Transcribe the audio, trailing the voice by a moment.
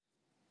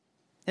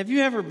Have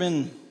you ever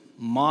been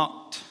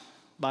mocked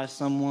by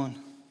someone?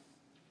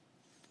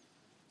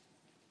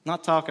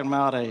 Not talking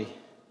about a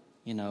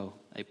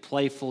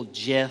playful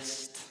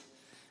jest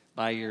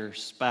by your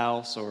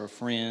spouse or a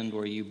friend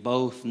where you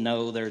both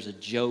know there's a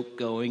joke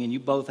going and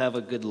you both have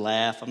a good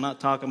laugh. I'm not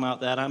talking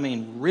about that. I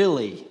mean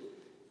really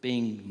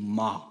being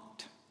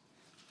mocked.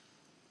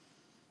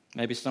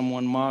 Maybe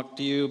someone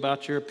mocked you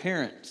about your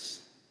appearance,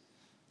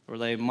 or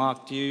they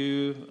mocked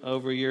you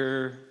over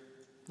your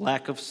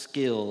lack of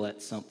skill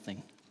at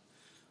something.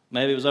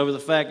 Maybe it was over the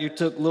fact you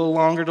took a little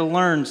longer to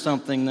learn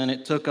something than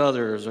it took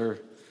others, or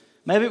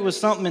maybe it was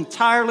something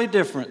entirely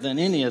different than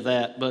any of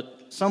that,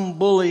 but some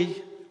bully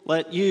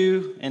let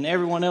you and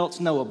everyone else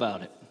know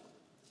about it.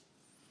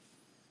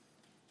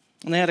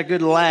 And they had a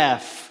good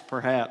laugh,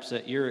 perhaps,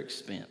 at your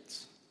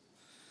expense.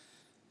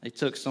 They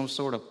took some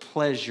sort of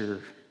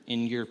pleasure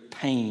in your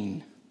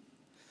pain.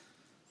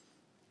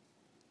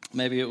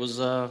 Maybe it was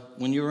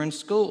when you were in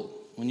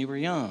school, when you were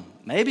young.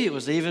 Maybe it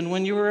was even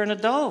when you were an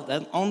adult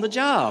on the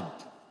job.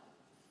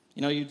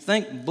 You'd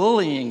think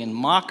bullying and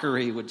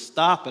mockery would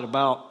stop at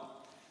about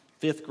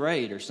 5th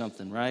grade or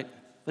something, right?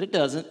 But it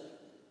doesn't.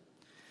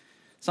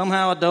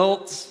 Somehow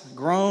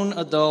grown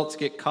adults,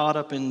 get caught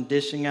up in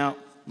dishing out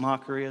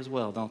mockery as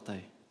well, don't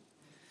they?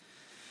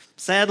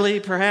 Sadly,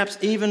 perhaps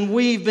even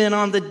we've been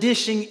on the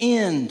dishing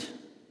end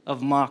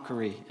of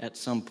mockery at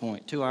some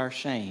point, to our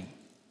shame.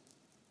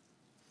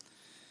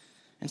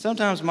 And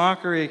sometimes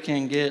mockery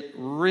can get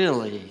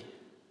really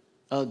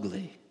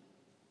ugly,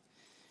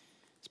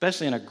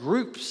 especially in a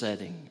group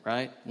setting,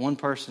 right? One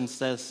person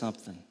says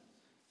something,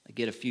 they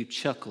get a few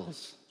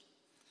chuckles.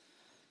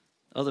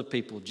 Other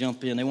people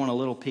jump in, they want a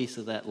little piece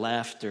of that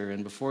laughter,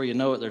 and before you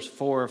know it, there's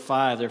 4 or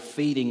 5, they're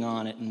feeding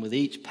on it, and with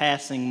each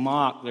passing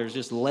mock, there's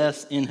just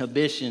less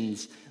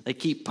inhibitions. They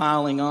keep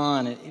piling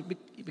on.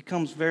 It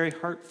becomes very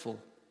hurtful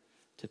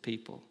to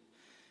people.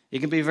 It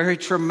can be very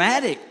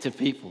traumatic to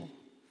people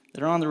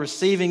that are on the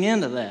receiving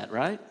end of that,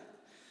 right?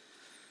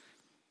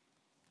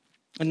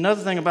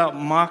 Another thing about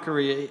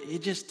mockery,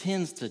 it just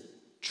tends to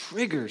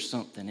trigger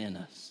something in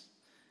us.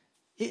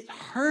 It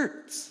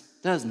hurts,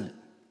 doesn't it?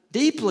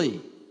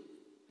 Deeply.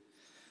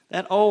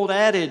 That old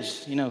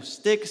adage,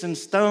 sticks and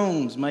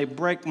stones may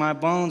break my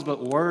bones,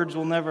 but words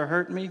will never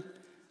hurt me.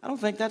 I don't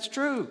think that's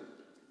true.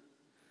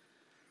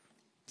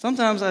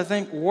 Sometimes I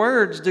think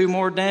words do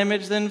more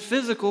damage than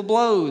physical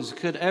blows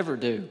could ever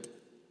do.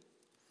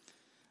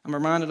 I'm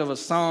reminded of a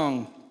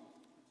song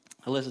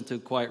I listen to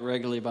quite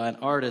regularly by an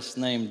artist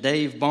named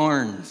Dave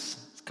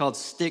Barnes. It's called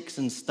Sticks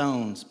and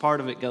Stones.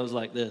 Part of it goes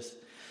like this.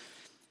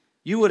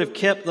 You would have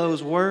kept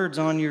those words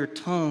on your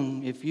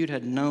tongue if you'd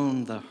had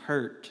known the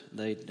hurt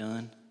they'd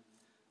done.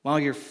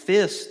 While your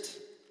fist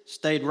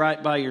stayed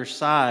right by your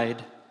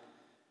side,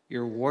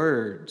 your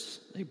words,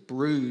 they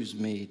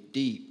bruised me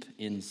deep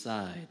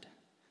inside.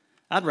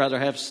 I'd rather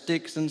have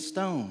sticks and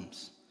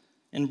stones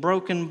and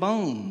broken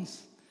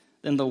bones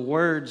than the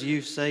words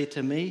you say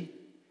to me.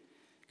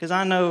 Because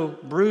I know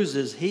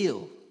bruises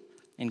heal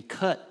and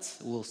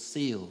cuts will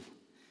seal,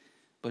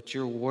 but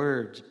your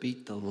words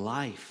beat the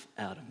life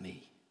out of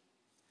me.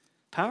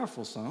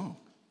 Powerful song.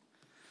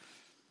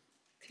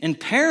 And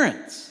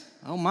parents,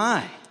 oh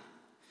my,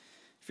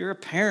 if you're a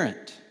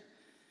parent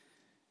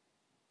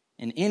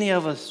and any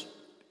of us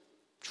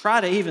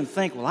try to even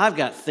think, well, I've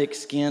got thick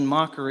skin,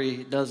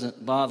 mockery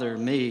doesn't bother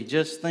me.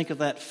 Just think of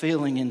that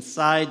feeling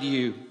inside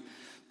you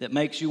that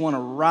makes you want to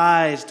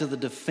rise to the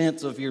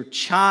defense of your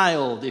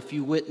child if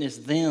you witness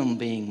them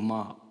being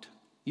mocked.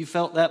 You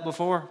felt that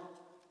before?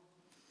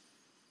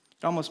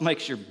 It almost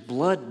makes your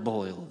blood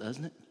boil,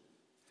 doesn't it?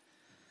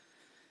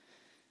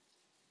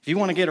 If you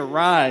want to get a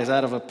rise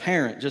out of a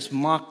parent, just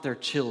mock their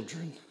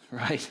children,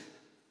 right?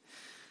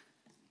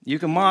 You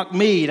can mock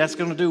me, that's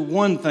going to do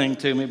one thing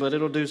to me, but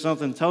it'll do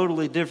something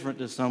totally different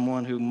to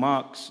someone who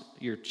mocks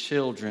your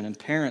children. And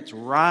parents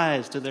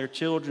rise to their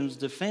children's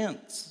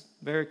defense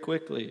very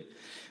quickly.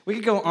 We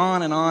could go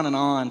on and on and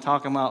on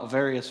talking about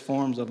various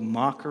forms of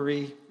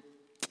mockery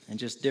and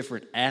just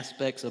different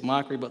aspects of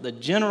mockery, but the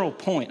general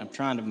point I'm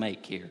trying to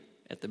make here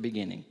at the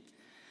beginning,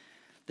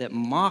 that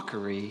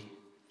mockery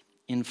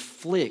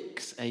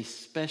inflicts a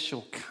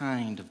special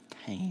kind of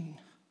pain.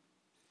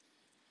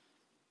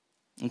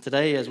 And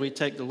today, as we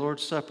take the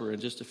Lord's Supper in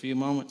just a few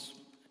moments,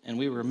 and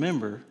we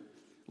remember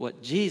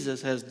what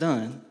Jesus has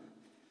done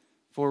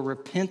for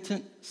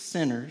repentant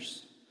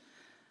sinners,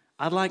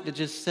 I'd like to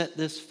just set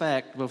this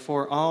fact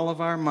before all of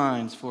our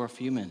minds for a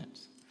few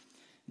minutes.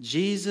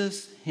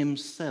 Jesus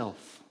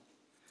himself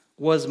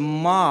was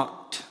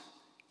mocked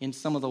in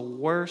some of the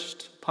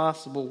worst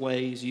possible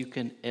ways you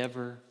can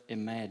ever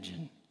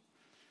imagine.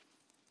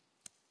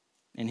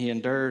 And he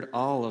endured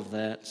all of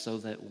that so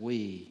that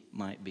we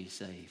might be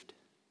saved.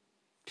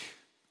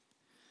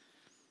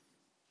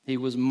 He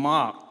was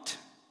mocked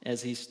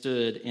as he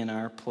stood in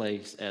our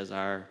place as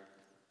our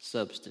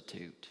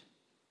substitute.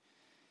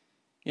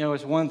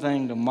 It's one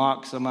thing to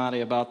mock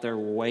somebody about their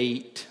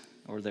weight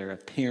or their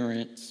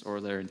appearance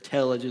or their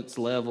intelligence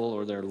level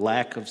or their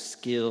lack of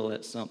skill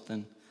at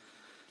something.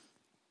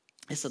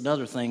 It's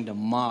another thing to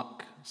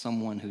mock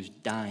someone who's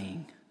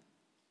dying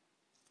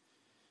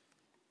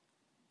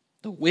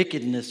The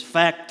wickedness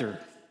factor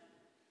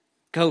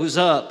goes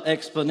up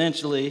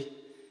exponentially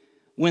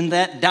when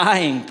that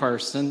dying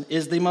person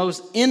is the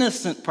most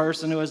innocent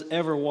person who has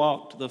ever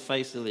walked the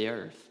face of the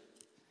earth.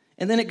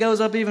 And then it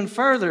goes up even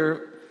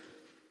further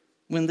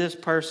when this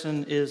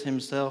person is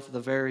himself the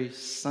very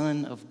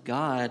Son of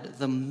God,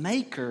 the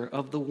maker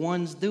of the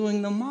ones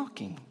doing the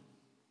mocking.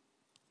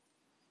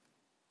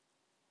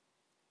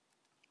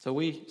 So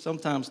we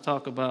sometimes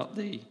talk about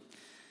the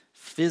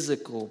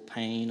physical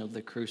pain of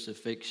the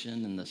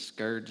crucifixion and the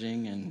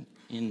scourging, and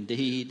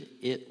indeed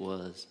it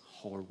was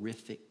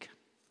horrific.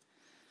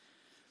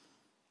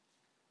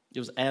 It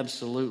was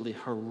absolutely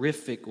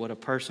horrific what a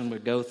person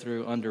would go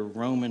through under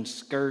Roman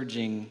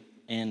scourging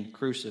and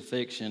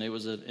crucifixion. It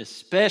was an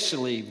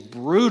especially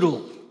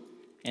brutal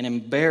and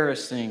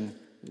embarrassing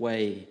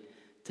way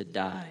to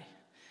die.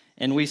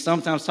 And we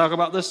sometimes talk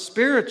about the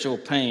spiritual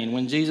pain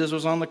when Jesus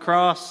was on the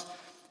cross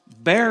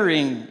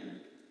bearing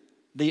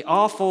the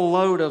awful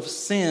load of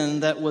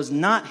sin that was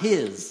not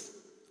his.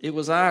 It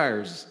was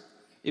ours.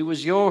 It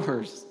was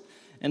yours.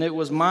 And it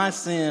was my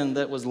sin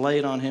that was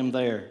laid on him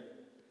there.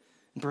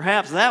 And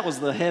perhaps that was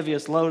the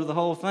heaviest load of the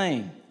whole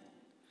thing.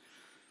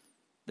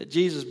 That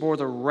Jesus bore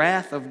the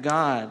wrath of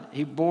God.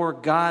 He bore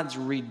God's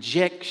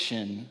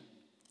rejection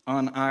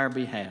on our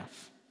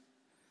behalf.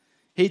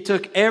 He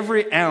took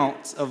every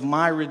ounce of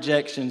my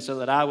rejection so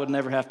that I would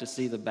never have to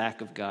see the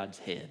back of God's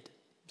head,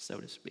 so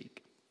to speak.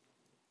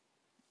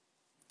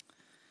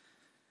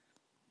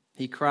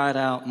 He cried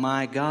out,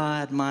 my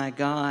God,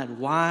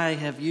 why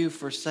have you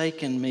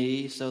forsaken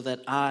me?" so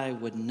that I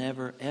would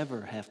never,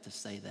 ever have to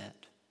say that.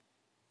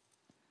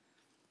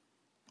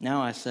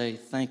 Now I say,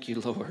 thank you,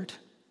 Lord,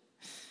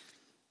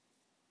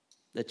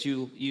 that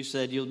you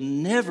said you'll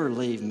never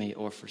leave me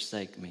or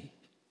forsake me.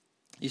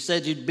 You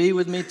said you'd be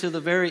with me to the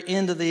very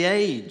end of the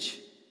age.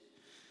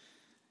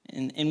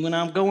 And when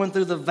I'm going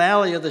through the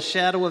valley of the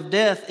shadow of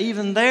death,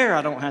 even there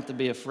I don't have to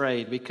be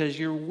afraid because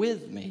you're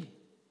with me.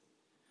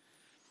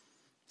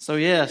 So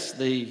yes,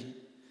 the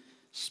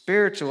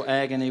spiritual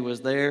agony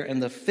was there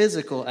and the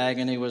physical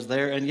agony was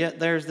there, and yet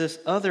there's this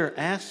other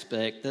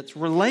aspect that's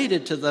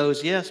related to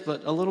those, yes,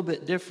 but a little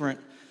bit different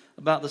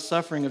about the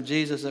suffering of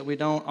Jesus that we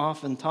don't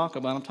often talk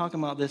about. I'm talking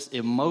about this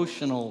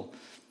emotional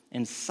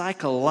and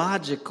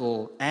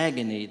psychological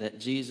agony that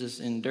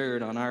Jesus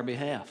endured on our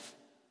behalf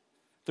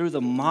through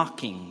the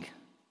mocking.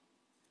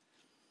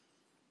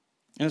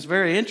 And it's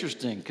very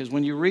interesting because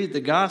when you read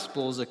the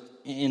Gospels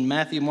in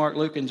Matthew, Mark,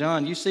 Luke, and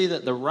John, you see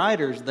that the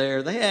writers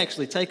there, they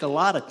actually take a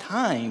lot of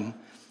time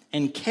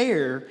and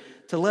care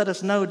to let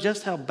us know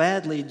just how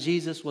badly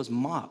Jesus was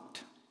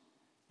mocked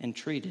and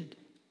treated.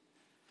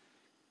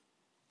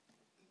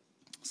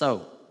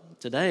 So,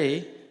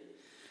 today,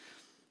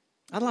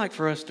 I'd like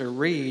for us to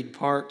read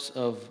parts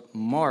of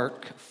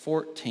Mark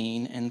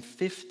 14 and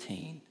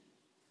 15.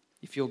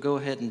 If you'll go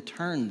ahead and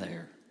turn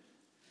there.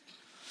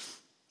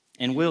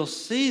 And we'll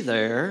see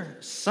there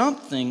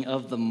something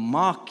of the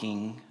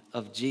mocking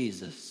of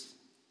Jesus.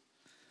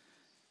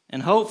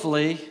 And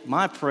hopefully,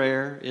 my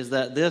prayer is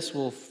that this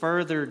will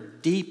further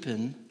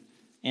deepen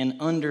and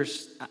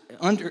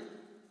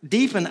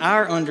deepen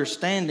our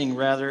understanding,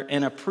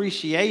 and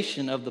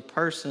appreciation of the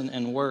person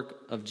and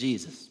work of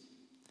Jesus.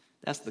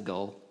 That's the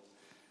goal.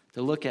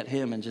 To look at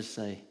him and just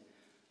say,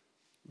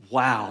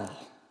 wow,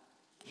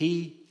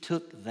 he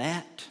took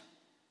that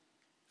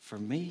for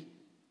me?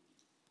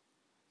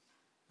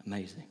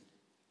 Amazing.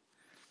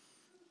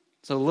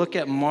 So look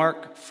at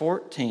Mark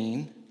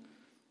 14,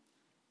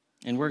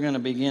 and we're going to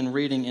begin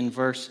reading in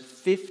verse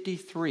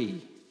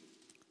 53.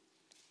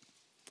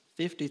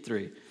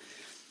 53.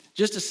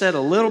 Just to set a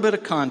little bit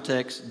of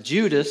context,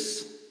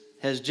 Judas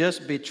has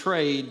just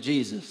betrayed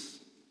Jesus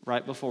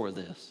right before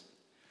this.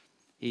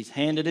 He's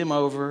handed him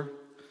over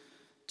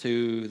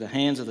to the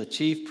hands of the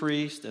chief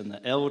priest and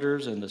the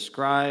elders and the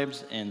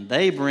scribes, and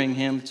they bring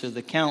him to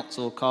the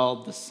council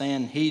called the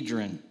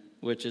Sanhedrin,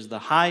 which is the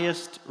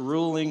highest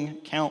ruling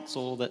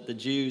council that the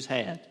Jews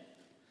had.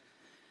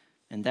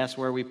 And that's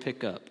where we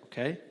pick up,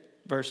 okay?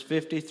 Verse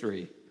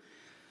 53.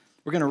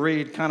 We're going to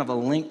read kind of a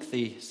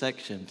lengthy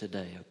section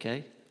today,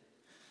 okay?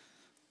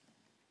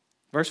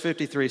 Verse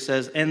 53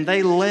 says, "And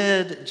they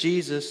led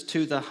Jesus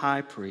to the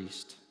high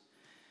priest.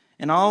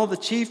 And all the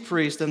chief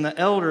priests and the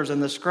elders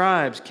and the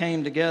scribes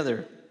came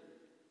together.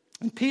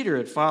 And Peter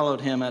had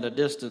followed him at a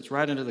distance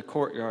right into the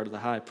courtyard of the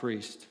high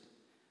priest.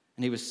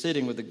 And he was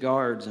sitting with the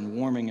guards and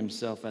warming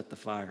himself at the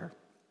fire.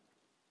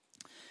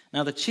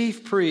 Now the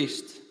chief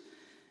priest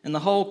and the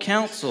whole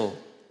council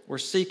were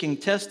seeking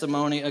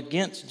testimony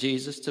against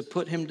Jesus to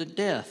put him to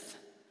death.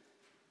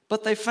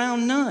 But they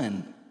found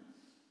none.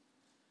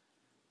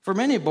 For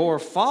many bore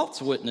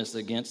false witness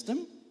against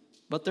him,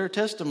 but their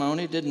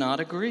testimony did not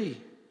agree.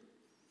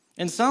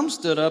 And some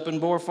stood up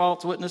and bore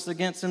false witness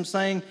against him,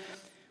 saying,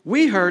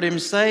 'We heard him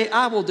say,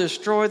 I will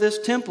destroy this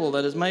temple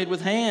that is made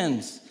with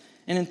hands,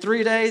 and in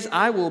 3 days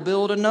I will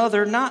build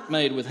another not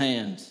made with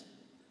hands.'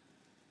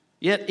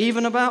 Yet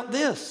even about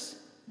this,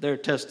 their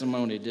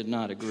testimony did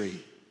not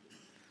agree.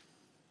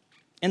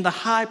 And the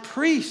high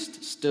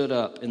priest stood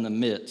up in the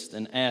midst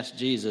and asked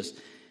Jesus,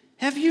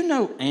 "Have you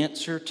no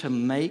answer to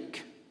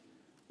make?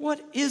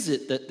 What is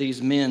it that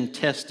these men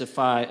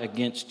testify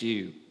against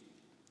you?"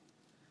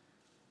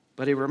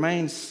 But he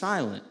remained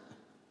silent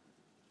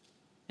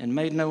and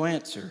made no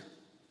answer.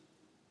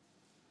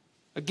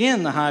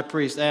 Again, the high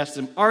priest asked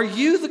him, "Are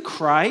you the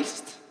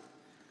Christ,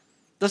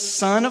 the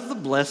Son of the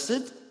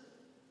Blessed?"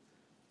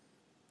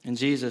 And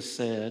Jesus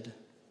said,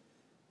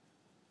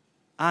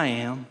 "I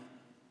am.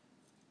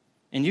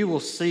 And you will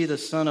see the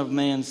Son of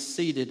Man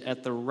seated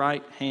at the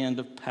right hand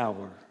of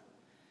power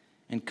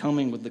and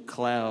coming with the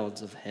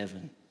clouds of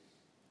heaven."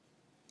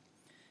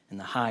 And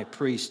the high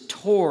priest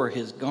tore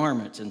his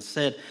garments and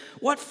said,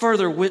 "What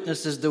further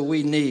witnesses do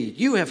we need?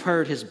 You have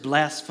heard his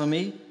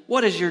blasphemy.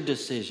 What is your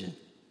decision?"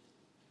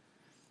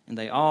 And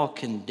they all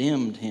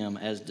condemned him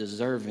as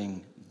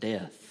deserving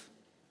death.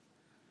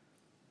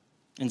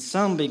 And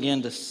some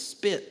began to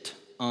spit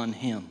on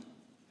him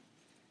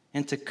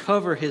and to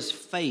cover his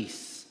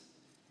face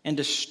and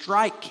to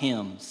strike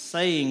him,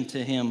 saying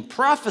to him,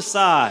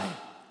 "Prophesy!"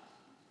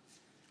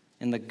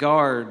 And the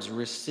guards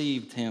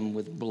received him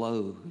with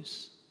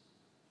blows.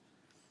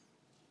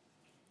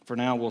 For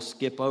now, we'll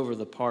skip over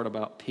the part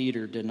about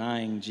Peter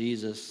denying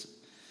Jesus.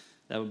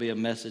 That would be a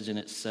message in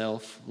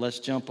itself. Let's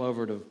jump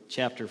over to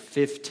chapter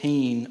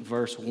 15,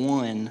 verse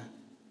 1.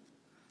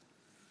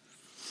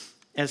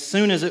 As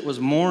soon as it was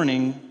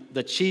morning,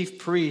 the chief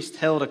priest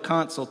held a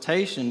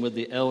consultation with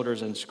the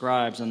elders and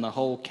scribes and the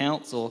whole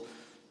council,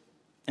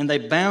 and they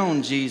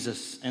bound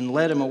Jesus and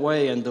led him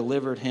away and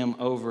delivered him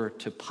over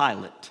to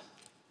Pilate.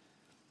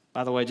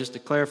 By the way, just to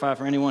clarify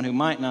for anyone who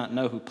might not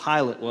know who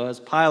Pilate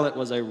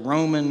was a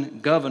Roman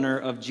governor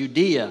of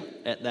Judea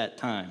at that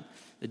time.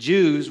 The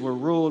Jews were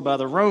ruled by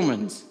the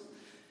Romans,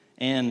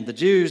 and the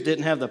Jews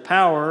didn't have the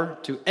power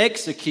to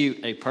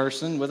execute a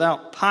person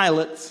without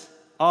Pilate's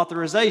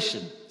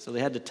authorization, so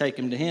they had to take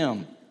him to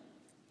him.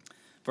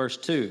 Verse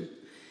 2,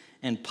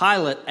 and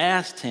Pilate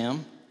asked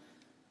him,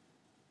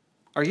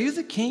 "Are you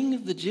the king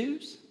of the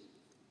Jews?"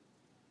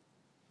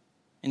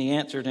 And he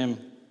answered him,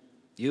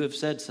 "You have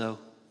said so."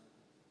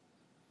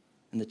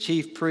 And the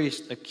chief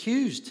priest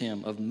accused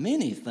him of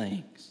many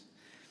things.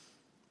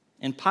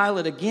 And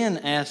Pilate again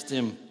asked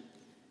him,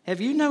 "Have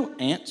you no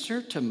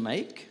answer to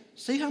make?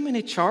 See how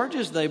many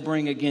charges they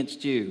bring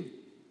against you."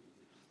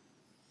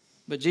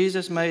 But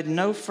Jesus made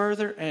no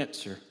further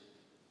answer,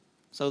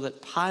 so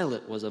that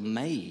Pilate was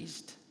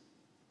amazed.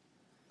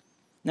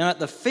 Now at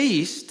the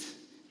feast,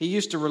 he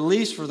used to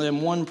release for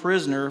them one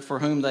prisoner for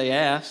whom they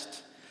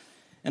asked.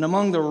 And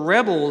among the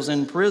rebels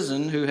in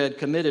prison who had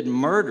committed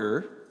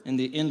murder in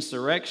the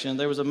insurrection,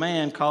 there was a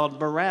man called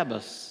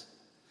Barabbas.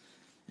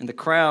 And the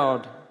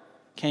crowd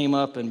came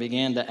up and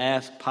began to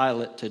ask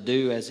Pilate to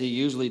do as he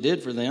usually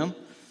did for them.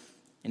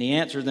 And he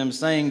answered them,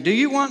 saying, "Do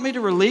you want me to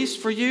release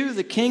for you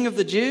the king of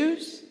the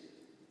Jews?"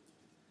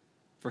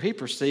 For he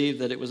perceived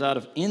that it was out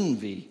of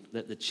envy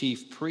that the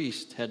chief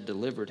priest had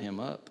delivered him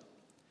up.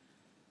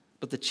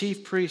 But the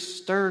chief priest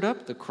stirred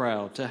up the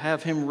crowd to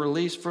have him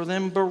release for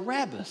them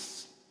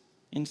Barabbas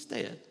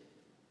instead.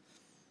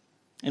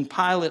 And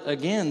Pilate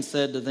again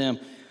said to them,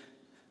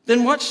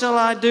 "Then what shall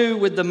I do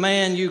with the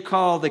man you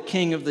call the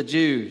king of the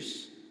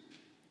Jews?"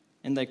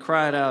 And they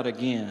cried out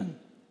again,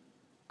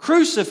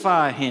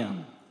 "Crucify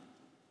him!"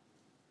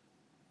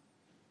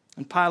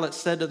 And Pilate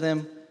said to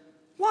them,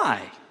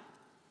 "Why?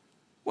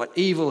 What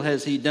evil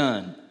has he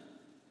done?"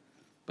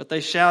 But they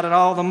shouted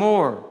all the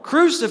more,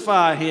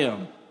 "Crucify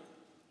him!"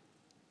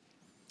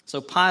 So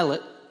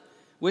Pilate,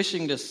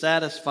 wishing to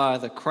satisfy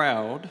the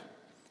crowd,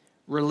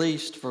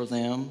 released for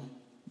them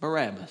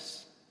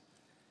Barabbas.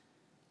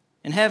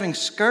 And having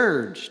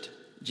scourged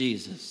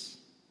Jesus,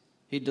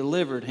 he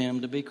delivered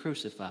him to be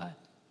crucified.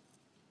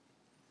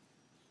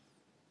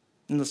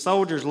 And the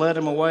soldiers led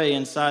him away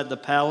inside the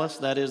palace,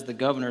 that is the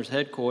governor's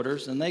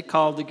headquarters, and they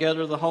called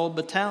together the whole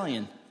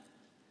battalion.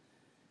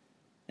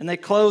 And they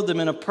clothed him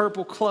in a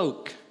purple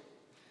cloak,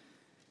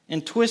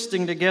 and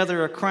twisting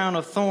together a crown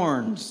of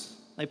thorns,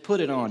 they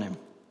put it on him.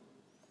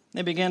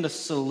 They began to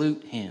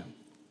salute him.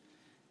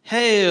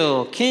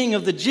 "Hail, King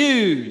of the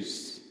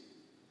Jews!"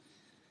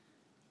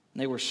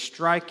 They were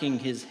striking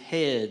his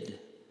head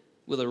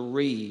with a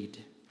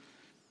reed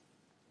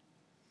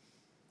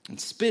and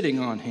spitting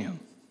on him.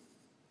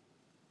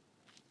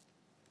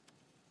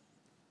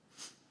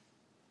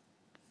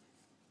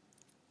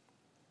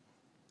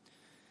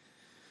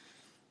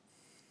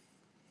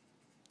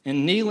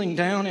 And kneeling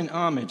down in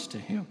homage to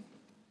him.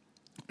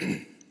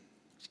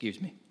 Excuse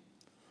me.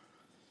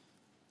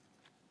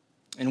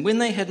 And when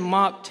they had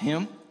mocked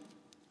him,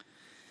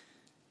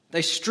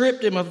 they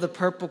stripped him of the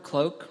purple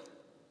cloak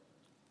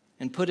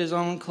and put his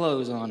own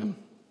clothes on him.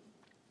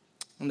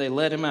 And they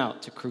led him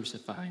out to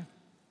crucify him.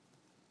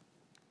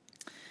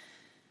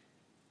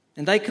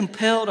 And they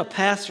compelled a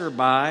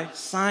passerby,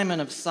 Simon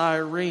of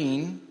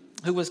Cyrene,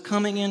 who was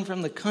coming in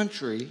from the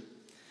country,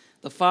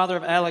 the father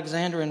of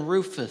Alexander and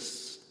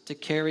Rufus, to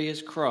carry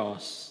his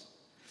cross.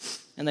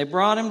 And they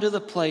brought him to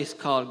the place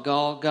called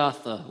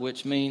Golgotha,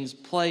 which means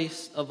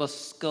place of a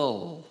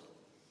skull.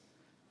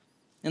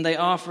 And they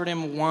offered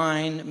him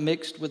wine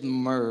mixed with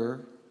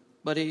myrrh,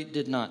 but he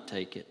did not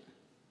take it.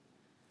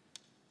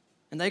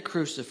 And they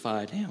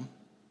crucified him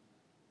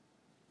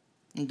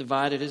and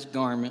divided his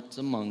garments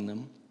among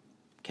them,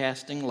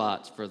 casting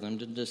lots for them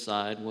to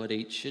decide what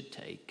each should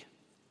take.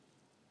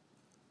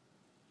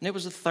 And it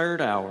was the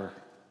third hour,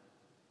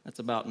 that's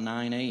about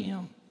 9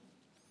 a.m.,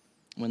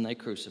 when they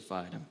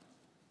crucified him.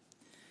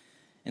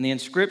 And the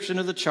inscription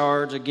of the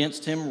charge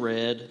against him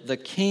read, "The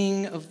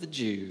King of the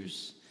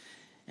Jews."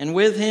 And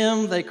with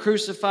him they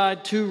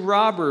crucified two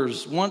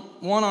robbers, one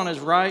on his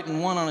right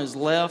and one on his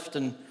left.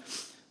 And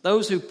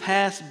those who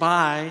passed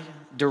by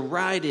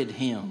derided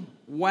him,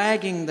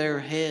 wagging their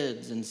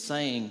heads and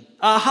saying,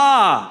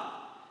 "Aha!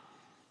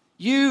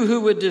 You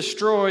who would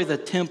destroy the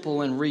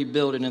temple and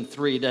rebuild it in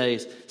 3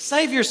 days,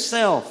 save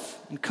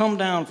yourself and come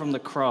down from the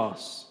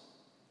cross."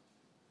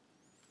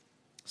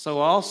 So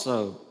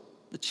also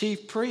the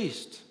chief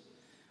priest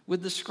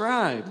with the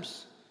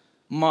scribes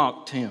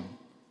mocked him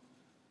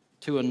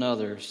to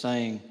another,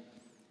 saying,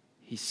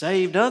 "He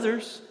saved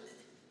others.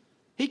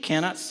 He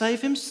cannot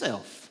save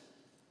himself.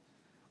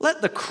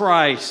 Let the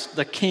Christ,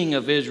 the King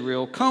of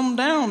Israel, come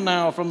down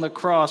now from the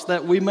cross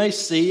that we may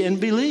see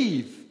and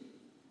believe."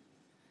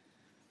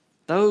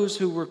 Those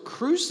who were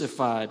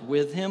crucified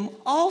with him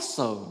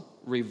also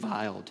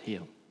reviled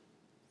him.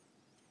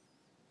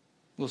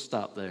 We'll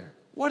stop there.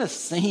 What a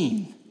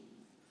scene.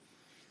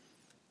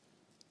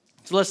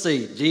 So let's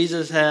see.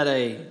 Jesus had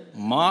a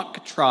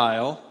mock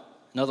trial.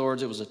 In other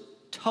words, it was a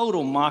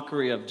total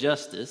mockery of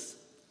justice.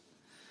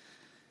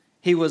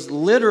 He was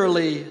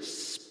literally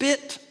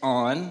spit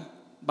on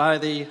by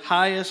the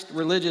highest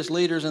religious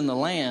leaders in the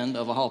land,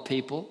 of all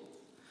people.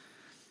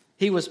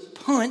 He was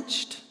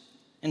punched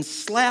and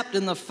slapped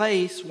in the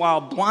face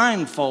while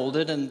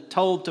blindfolded and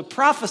told to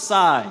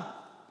prophesy.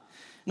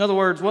 In other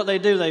words, what they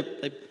do,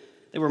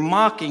 they were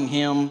mocking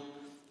him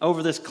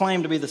over this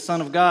claim to be the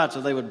Son of God. So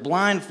they would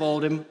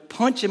blindfold him,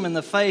 punch him in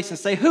the face, and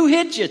say, "Who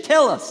hit you?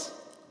 Tell us."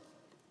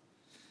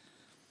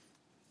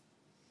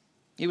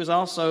 He was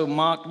also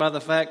mocked by the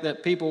fact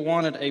that people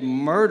wanted a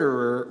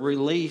murderer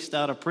released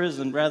out of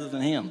prison rather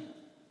than him.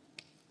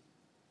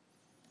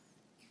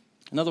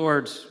 In other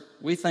words,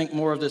 we think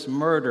more of this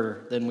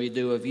murder than we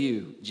do of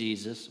you,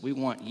 Jesus. We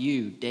want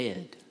you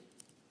dead.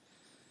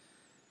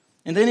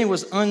 And then he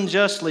was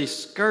unjustly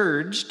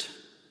scourged.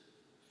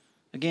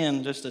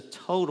 Again, just a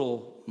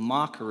total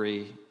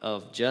mockery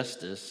of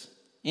justice,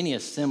 any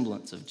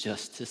semblance of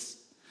justice.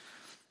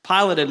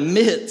 Pilate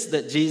admits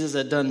that Jesus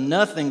had done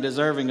nothing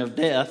deserving of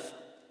death.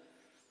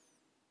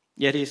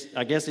 Yet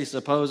I guess he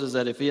supposes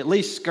that if he at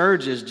least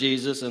scourges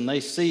Jesus and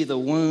they see the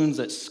wounds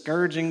that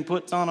scourging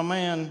puts on a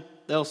man,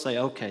 they'll say,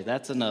 "Okay,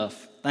 that's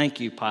enough. Thank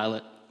you,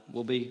 Pilate.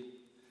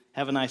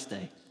 Have a nice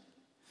day."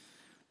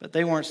 But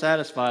they weren't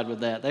satisfied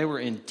with that. They were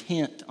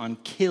intent on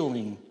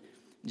killing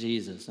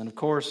Jesus. And of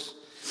course,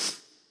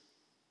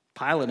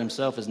 Pilate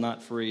himself is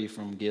not free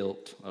from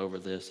guilt over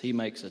this. He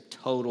makes a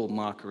total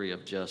mockery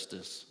of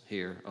justice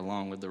here,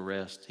 along with the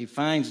rest. He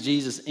finds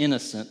Jesus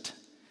innocent.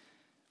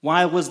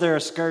 Why was there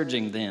a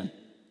scourging then?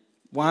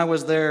 Why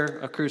was there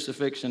a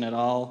crucifixion at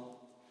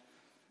all?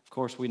 Of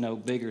course, we know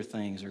bigger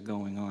things are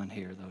going on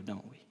here, though,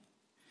 don't we?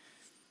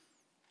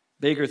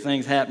 Bigger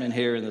things happening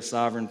here in the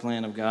sovereign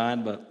plan of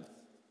God, but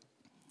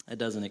that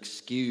doesn't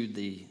excuse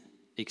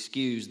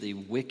the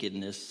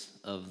wickedness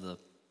of the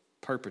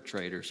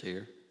perpetrators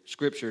here.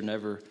 Scripture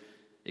never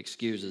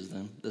excuses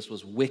them. This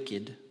was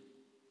wicked,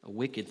 a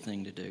wicked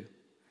thing to do.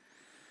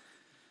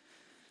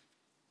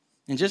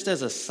 And just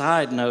as a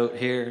side note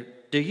here,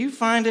 do you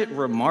find it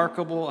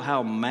remarkable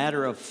how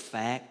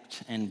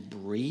matter-of-fact and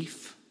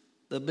brief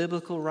the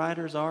biblical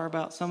writers are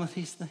about some of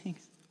these things?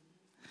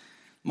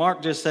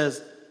 Mark just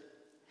says,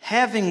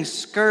 having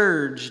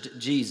scourged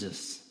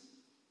Jesus.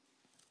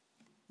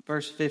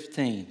 Verse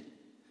 15.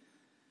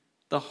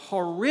 The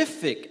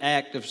horrific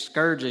act of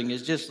scourging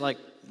is just like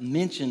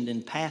mentioned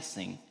in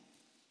passing.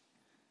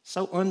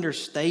 So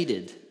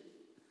understated.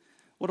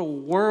 What a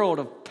world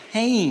of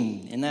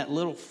pain in that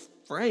little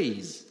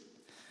phrase.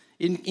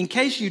 In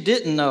case you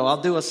didn't know,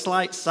 I'll do a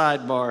slight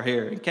sidebar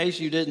here. In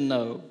case you didn't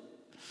know,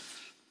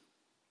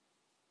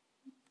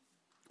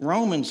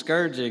 Roman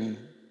scourging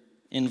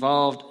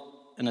involved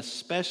an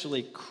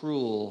especially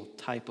cruel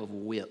type of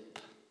whip.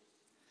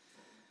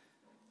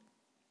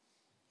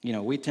 You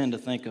know, we tend to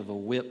think of a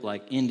whip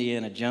like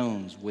Indiana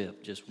Jones'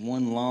 whip, just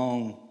one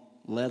long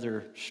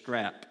leather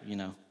strap, you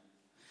know.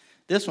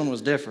 This one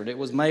was different. It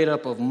was made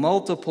up of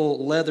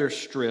multiple leather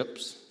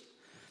strips.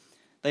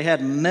 They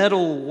had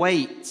metal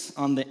weights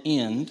on the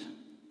end.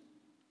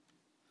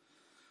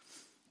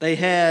 They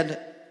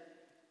had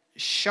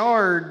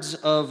shards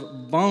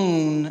of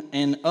bone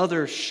and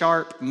other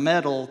sharp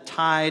metal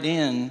tied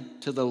in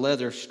to the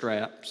leather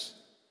straps,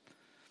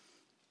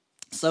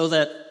 so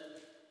that,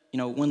 you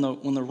know, when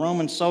the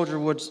Roman soldier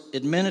would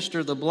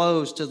administer the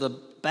blows to the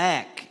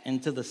back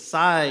and to the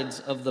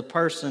sides of the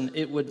person,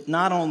 it would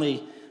not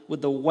only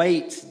would the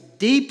weights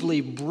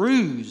deeply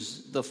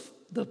bruise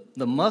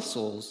the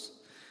muscles,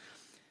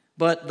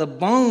 but the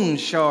bone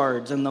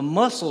shards and the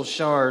muscle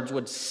shards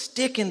would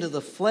stick into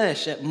the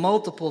flesh at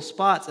multiple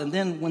spots. And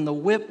then when the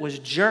whip was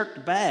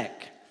jerked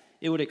back,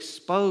 it would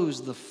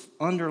expose the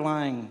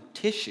underlying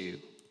tissue.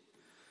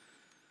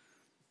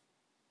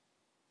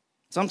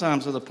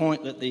 Sometimes to the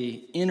point that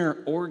the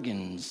inner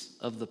organs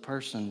of the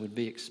person would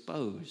be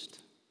exposed.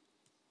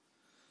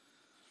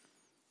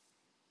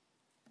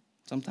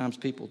 Sometimes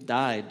people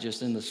died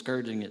just in the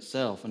scourging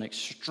itself. An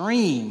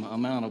extreme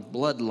amount of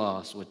blood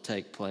loss would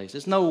take place.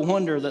 It's no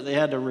wonder that they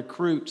had to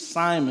recruit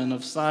Simon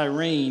of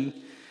Cyrene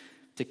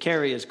to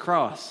carry his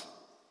cross.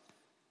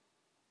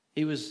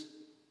 He was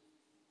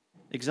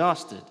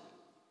exhausted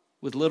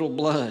with little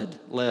blood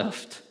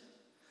left.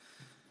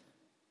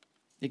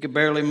 He could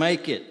barely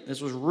make it. This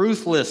was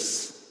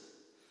ruthless.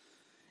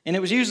 And it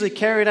was usually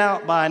carried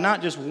out by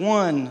not just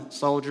one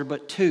soldier,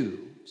 but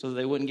two, so that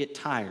they wouldn't get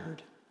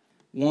tired.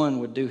 One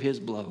would do his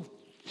blow,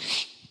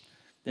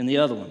 then the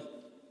other one.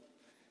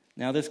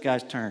 Now this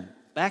guy's turn,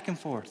 back and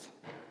forth.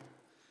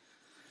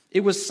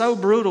 It was so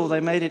brutal, they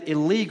made it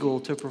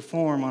illegal to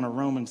perform on a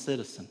Roman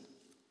citizen.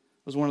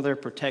 It was one of their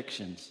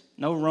protections.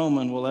 No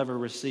Roman will ever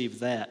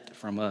receive that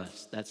from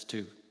us.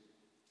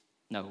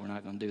 No, we're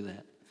not going to do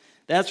that.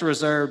 That's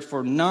reserved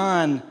for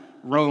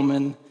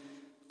non-Roman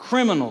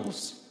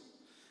criminals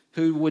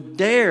who would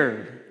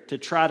dare to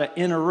try to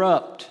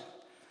interrupt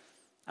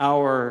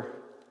our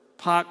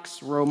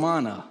Pax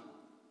Romana,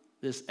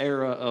 this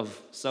era of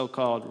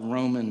so-called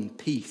Roman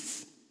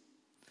peace.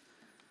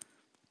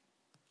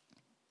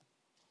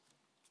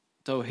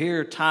 So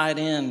here, tied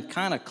in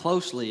kind of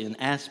closely in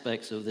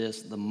aspects of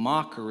this, the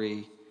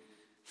mockery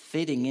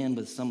fitting in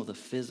with some of the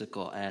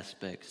physical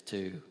aspects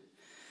too.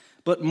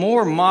 But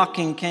more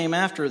mocking came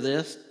after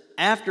this.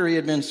 After he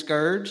had been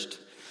scourged,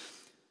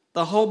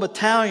 the whole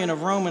battalion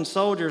of Roman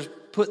soldiers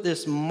put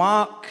this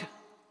mock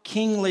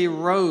kingly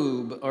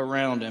robe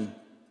around him.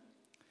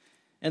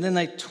 And then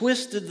they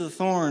twisted the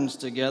thorns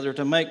together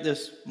to make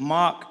this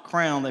mock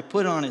crown. They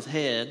put it on his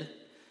head, and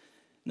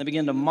they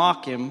began to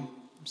mock him,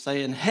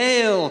 saying,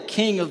 "Hail,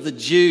 King of the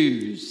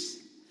Jews!"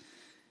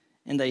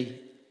 And they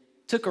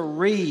took a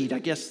reed, I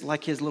guess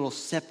like his little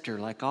scepter,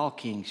 like all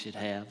kings should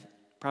have,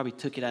 probably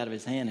took it out of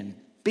his hand and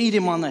beat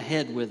him on the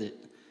head with it.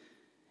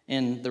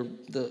 And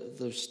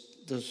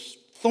the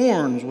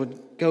thorns would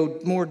go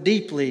more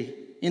deeply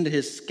into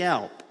his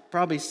scalp,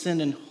 probably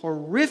sending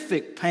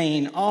horrific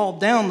pain all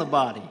down the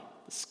body,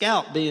 the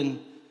scalp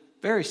being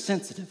very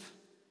sensitive.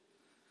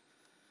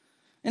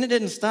 And it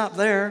didn't stop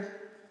there.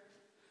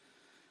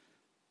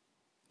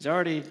 He's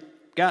already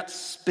got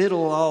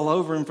spittle all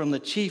over him from the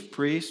chief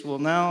priests. Well,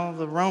 now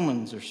the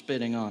Romans are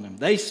spitting on him.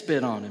 They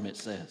spit on him, it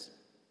says.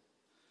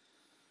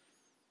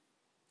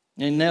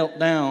 They knelt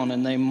down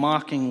and they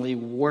mockingly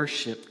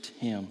worshiped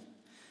him.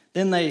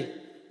 Then they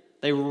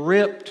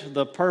ripped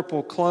the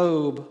purple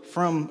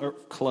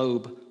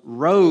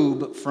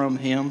robe from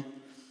him.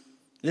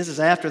 This is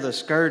after the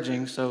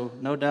scourging, so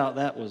no doubt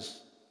that was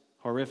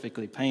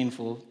horrifically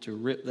painful to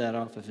rip that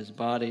off of his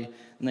body.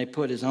 And they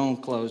put his own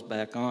clothes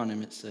back on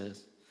him, it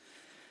says.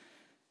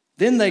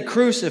 Then they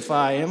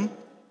crucify him.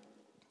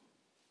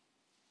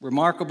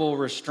 Remarkable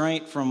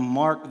restraint from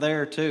Mark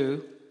there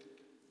too.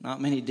 Not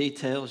many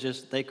details,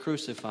 just they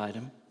crucified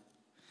him.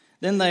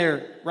 Then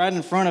they're right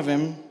in front of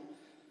him,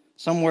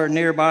 somewhere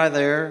nearby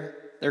there.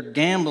 They're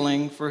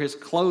gambling for his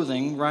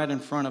clothing right in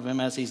front of him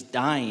as he's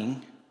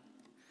dying.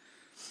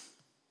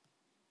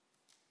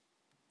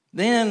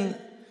 Then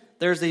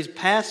there's these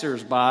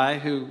passers-by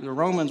who the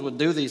Romans would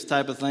do these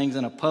type of things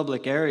in a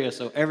public area,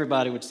 so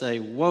everybody would say,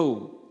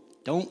 "Whoa,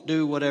 don't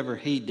do whatever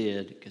he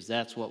did, because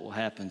that's what will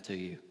happen to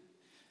you."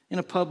 In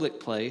a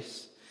public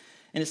place.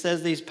 And it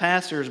says these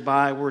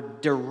passers-by were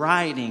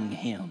deriding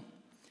him,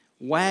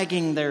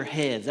 wagging their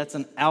heads. That's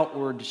an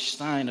outward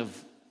sign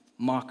of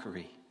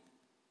mockery.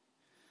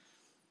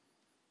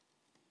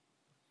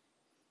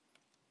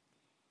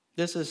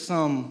 This is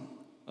some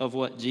of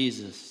what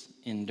Jesus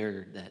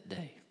endured that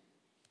day.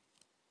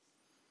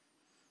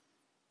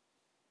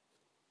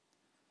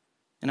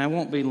 And I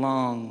won't be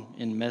long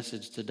in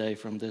message today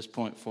from this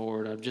point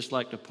forward. I'd just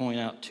like to point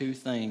out two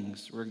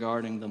things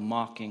regarding the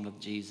mocking of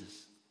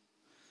Jesus.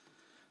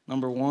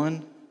 Number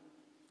one,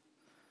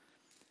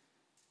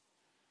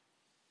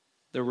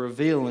 the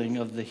revealing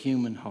of the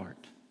human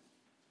heart.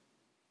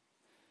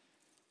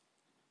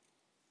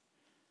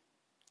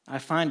 I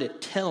find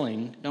it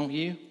telling, don't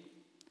you,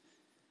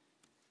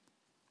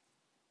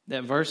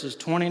 that verses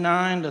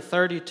 29 to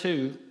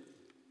 32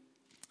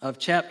 of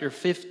chapter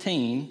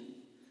 15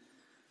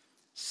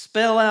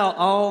 spell out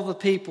all the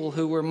people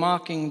who were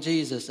mocking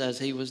Jesus as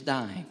he was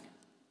dying.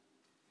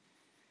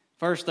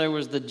 First, there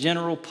was the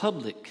general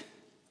public,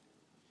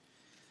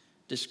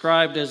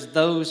 described as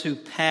those who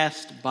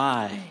passed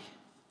by.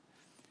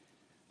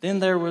 Then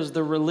there was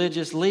the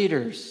religious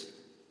leaders.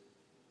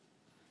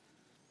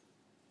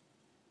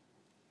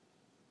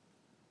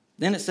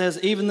 Then it says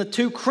even the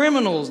two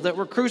criminals that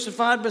were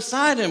crucified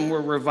beside him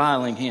were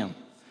reviling him.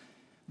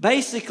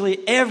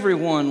 Basically,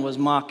 everyone was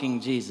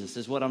mocking Jesus,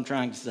 is what I'm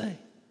trying to say.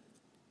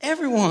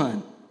 Everyone.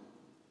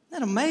 Isn't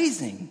that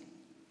amazing?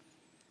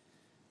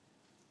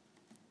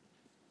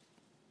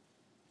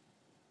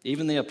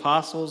 Even the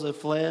apostles have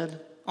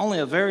fled. Only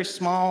a very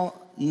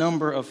small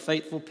number of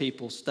faithful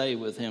people stay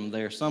with him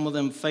there. Some of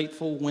them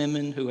faithful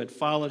women who had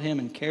followed him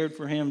and cared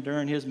for him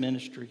during his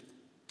ministry.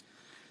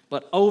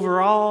 But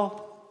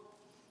overall,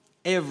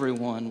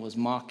 everyone was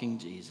mocking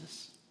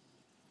Jesus.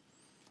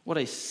 What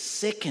a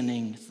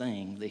sickening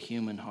thing the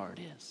human heart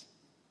is,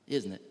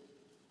 isn't it?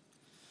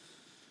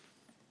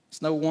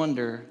 It's no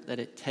wonder that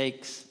it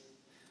takes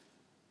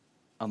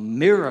a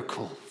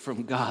miracle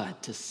from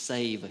God to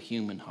save a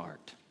human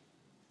heart.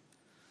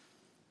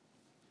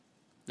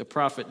 The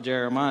prophet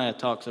Jeremiah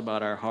talks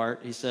about our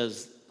heart. He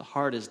says the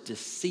heart is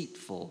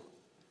deceitful.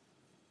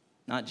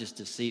 Not just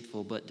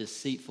deceitful, but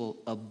deceitful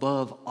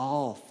above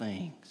all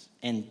things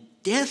and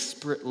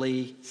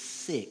desperately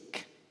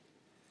sick.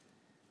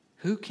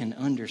 Who can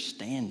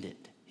understand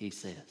it, he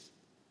says.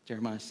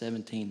 Jeremiah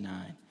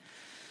 17:9.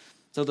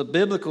 So the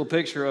biblical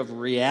picture of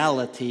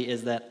reality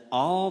is that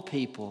all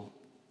people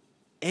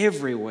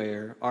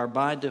everywhere are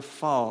by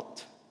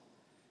default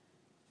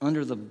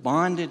under the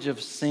bondage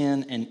of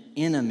sin and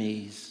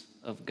enemies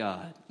of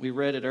God. We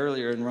read it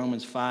earlier in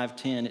Romans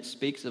 5:10. It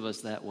speaks of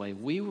us that way.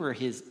 We were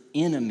his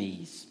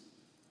enemies.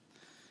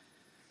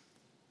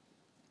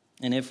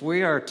 And if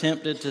we are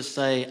tempted to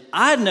say,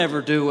 I'd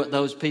never do what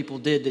those people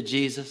did to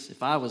Jesus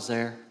if I was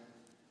there,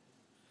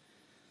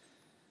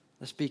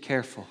 let's be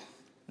careful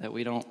that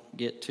we don't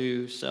get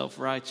too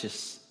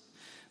self-righteous.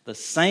 The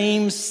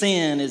same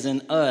sin is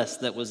in us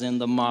that was in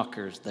the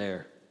mockers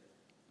there.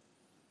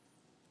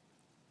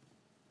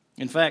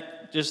 In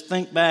fact, just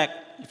think back,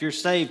 if you're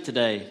saved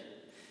today,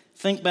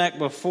 think back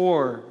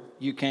before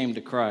you came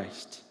to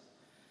Christ.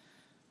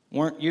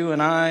 Weren't you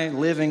and I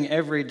living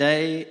every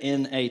day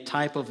in a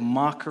type of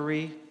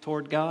mockery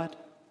toward God?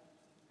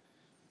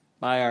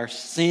 By our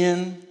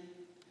sin,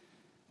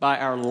 by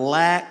our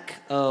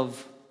lack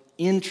of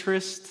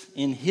interest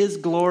in his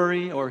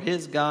glory or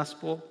his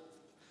gospel.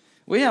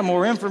 We have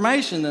more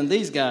information than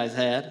these guys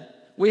had.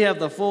 We have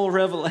the full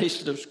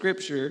revelation of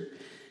Scripture,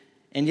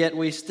 and yet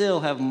we still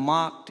have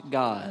mocked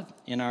God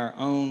in our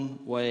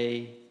own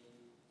way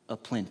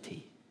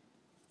aplenty.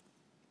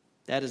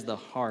 That is the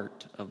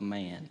heart of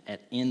man,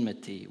 at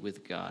enmity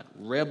with God,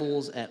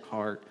 rebels at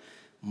heart,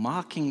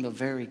 mocking the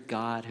very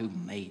God who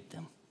made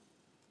them.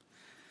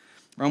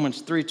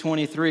 Romans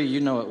 3:23, you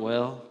know it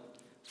well.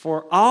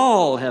 For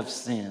all have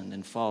sinned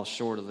and fall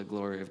short of the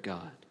glory of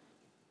God.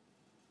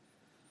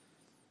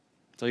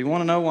 So you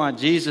want to know why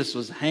Jesus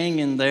was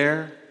hanging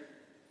there,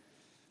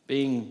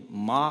 being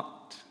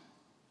mocked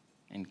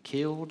and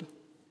killed?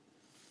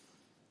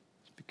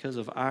 It's because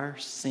of our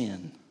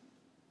sin.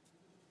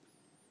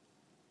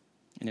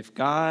 And if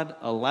God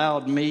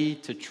allowed me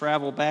to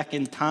travel back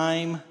in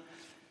time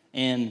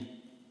and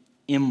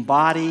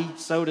embody,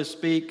 so to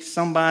speak,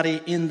 somebody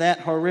in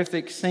that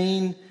horrific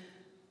scene,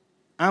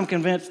 I'm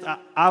convinced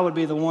I would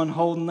be the one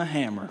holding the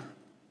hammer.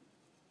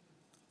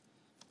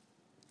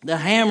 The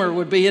hammer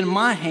would be in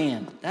my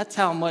hand. That's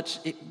how much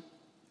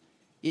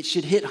it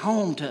should hit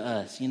home to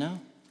us, you know.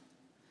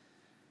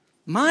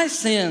 My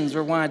sins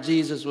are why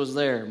Jesus was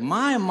there.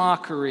 My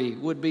mockery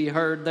would be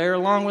heard there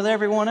along with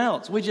everyone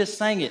else. We just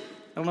sang it.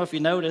 I don't know if you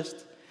noticed.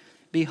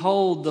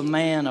 Behold the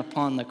man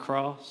upon the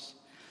cross.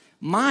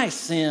 My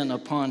sin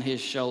upon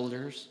his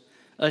shoulders.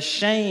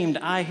 Ashamed,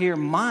 I hear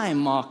my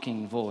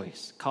mocking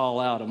voice call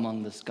out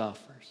among the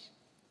scoffers.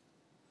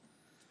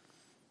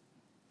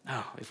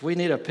 Oh, if we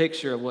need a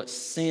picture of what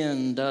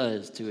sin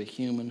does to a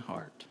human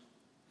heart,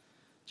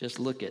 just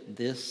look at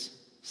this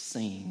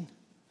scene.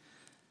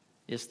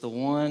 It's the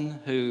one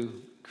who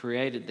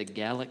created the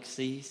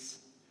galaxies,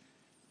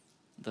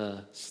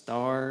 the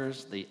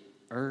stars, the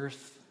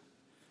earth,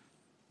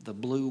 the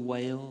blue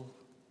whale,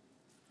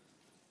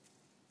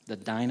 the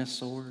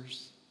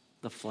dinosaurs,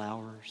 the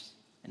flowers,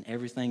 and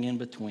everything in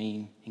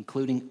between,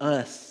 including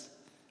us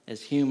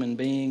as human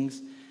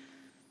beings.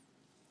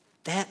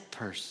 That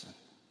person,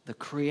 the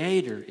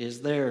Creator,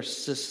 is there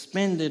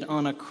suspended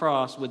on a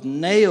cross with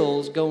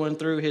nails going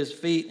through his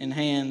feet and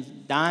hands,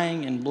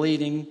 dying and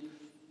bleeding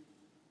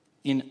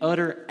in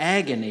utter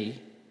agony,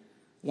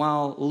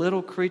 while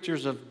little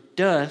creatures of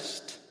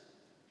dust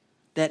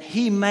that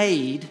he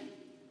made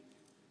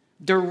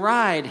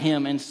deride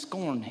him and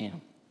scorn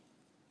him.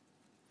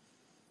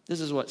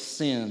 This is what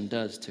sin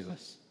does to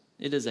us.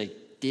 It is a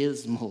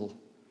dismal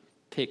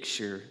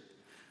picture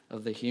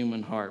of the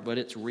human heart, but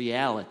it's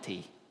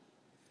reality.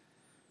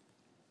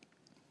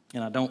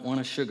 And I don't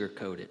want to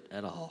sugarcoat it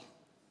at all.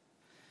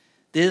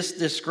 This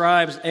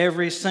describes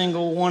every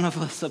single one of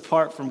us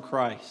apart from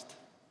Christ.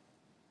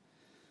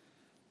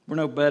 We're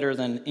no better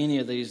than any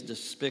of these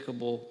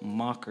despicable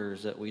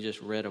mockers that we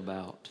just read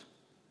about.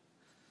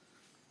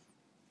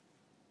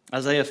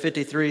 Isaiah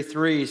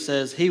 53:3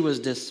 says, He was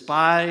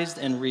despised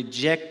and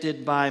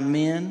rejected by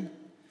men,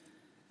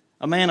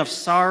 a man of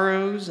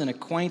sorrows and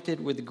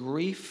acquainted with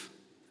grief.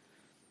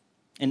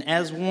 And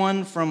as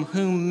one from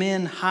whom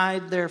men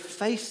hide their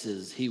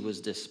faces, he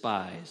was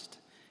despised,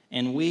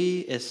 and we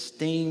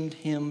esteemed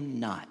him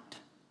not.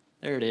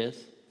 There it is.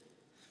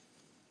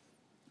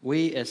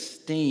 We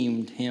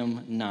esteemed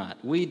him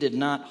not. We did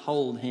not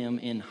hold him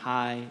in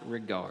high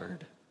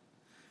regard.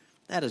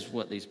 That is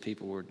what these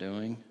people were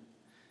doing.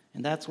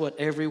 And that's what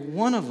every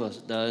one of us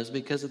does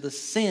because of the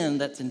sin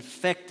that's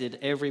infected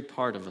every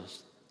part of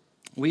us.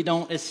 We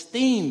don't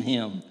esteem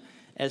him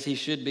as he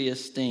should be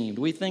esteemed.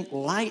 We think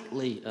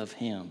lightly of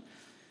him.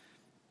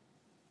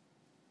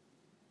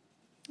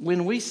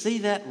 When we see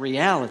that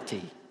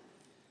reality,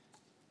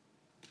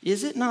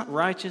 is it not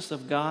righteous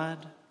of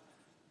God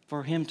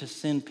for him to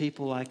send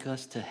people like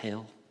us to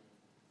hell?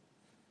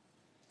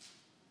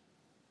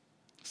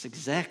 It's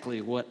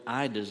exactly what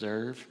I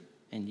deserve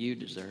and you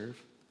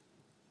deserve.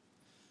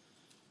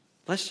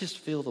 Let's just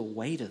feel the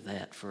weight of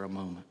that for a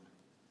moment.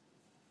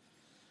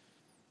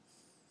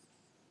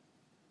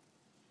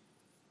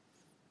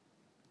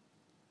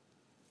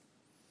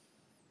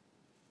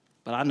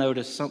 But I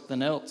noticed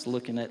something else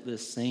looking at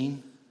this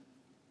scene.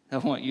 I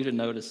want you to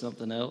notice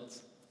something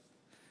else.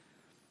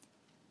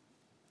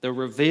 The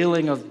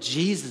revealing of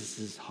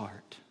Jesus'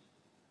 heart.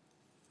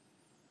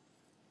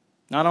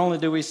 Not only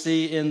do we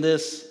see in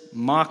this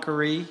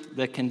mockery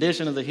the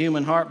condition of the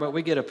human heart, but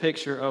we get a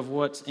picture of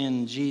what's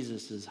in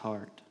Jesus'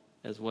 heart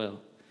as well.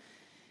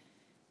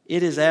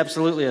 It is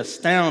absolutely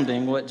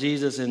astounding what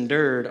Jesus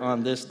endured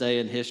on this day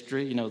in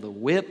history. You know, the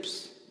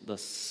whips, the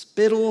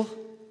spittle,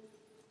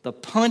 the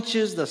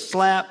punches, the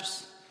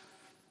slaps,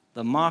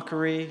 the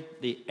mockery,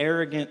 the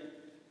arrogant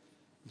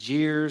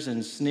jeers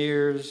and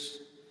sneers,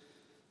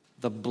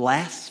 the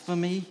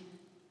blasphemy.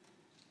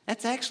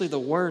 That's actually the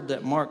word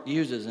that Mark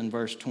uses in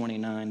verse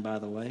 29, by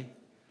the way.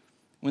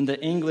 When the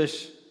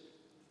English,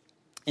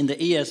 in the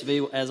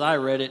ESV, as I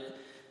read it,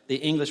 the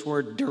English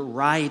word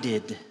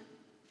derided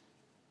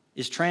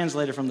is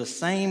translated from the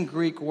same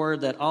Greek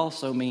word that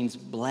also means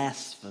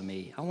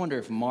blasphemy. I wonder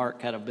if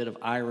Mark had a bit of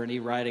irony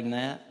writing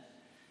that.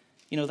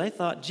 You know, they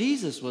thought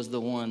Jesus was the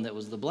one that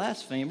was the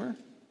blasphemer,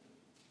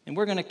 and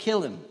we're going to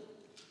kill him.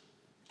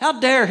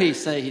 How dare he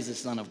say he's the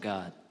Son of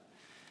God?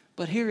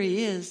 But here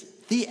he is,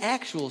 the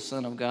actual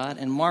Son of God,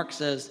 and Mark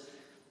says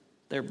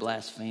they're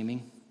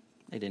blaspheming.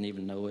 They didn't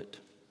even know it.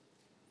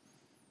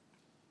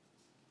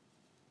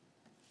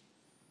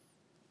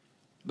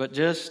 But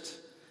just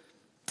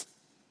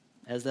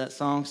as that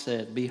song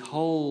said,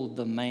 behold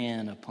the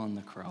man upon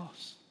the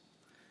cross.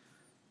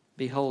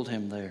 Behold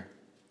him there.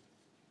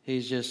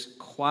 He's just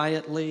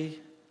quietly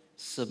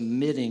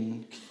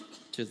submitting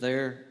to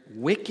their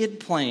wicked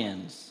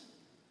plans.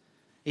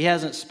 He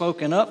hasn't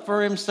spoken up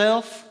for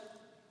himself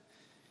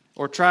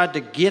or tried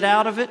to get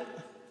out of it,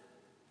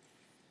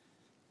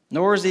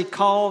 nor is he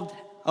called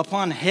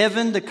upon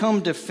heaven to come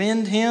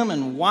defend him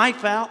and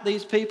wipe out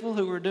these people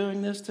who were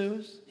doing this to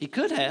us. He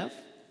could have,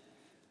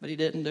 but he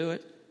didn't do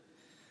it.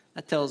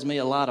 That tells me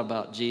a lot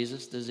about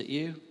Jesus, does it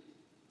you?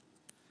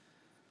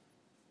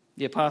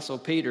 The Apostle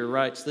Peter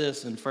writes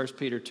this in 1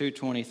 Peter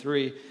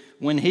 2:23,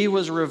 when he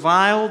was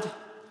reviled,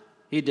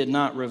 he did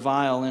not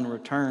revile in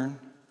return.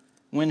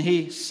 When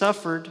he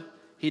suffered,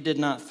 he did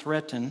not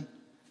threaten,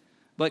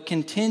 but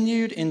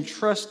continued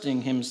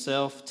entrusting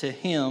himself to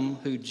him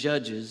who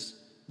judges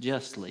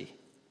justly.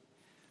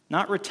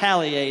 Not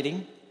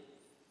retaliating,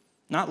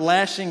 not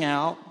lashing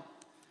out,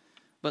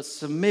 but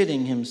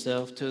submitting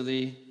himself to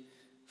the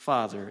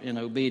Father in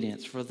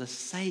obedience for the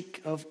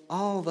sake of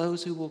all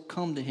those who will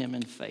come to him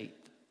in faith.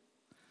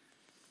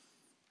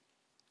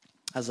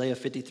 Isaiah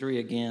 53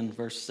 again,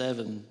 verse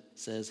 7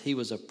 says, he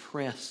was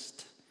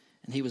oppressed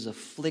and he was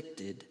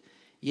afflicted,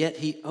 yet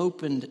he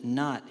opened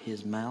not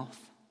his mouth.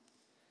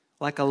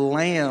 Like a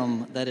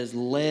lamb that is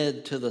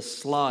led to the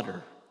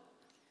slaughter,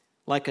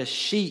 like a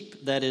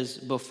sheep that is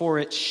before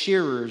its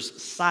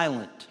shearers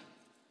silent,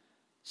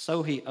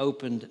 so he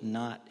opened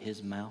not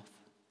his mouth.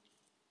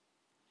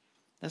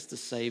 That's the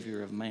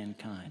Savior of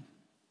mankind,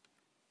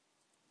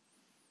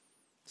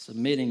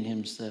 submitting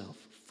himself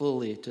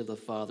fully to the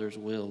Father's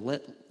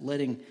will,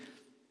 letting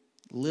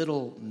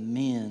little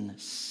men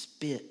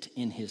spit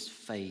in his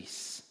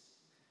face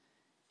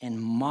and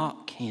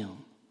mock him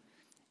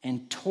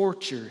and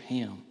torture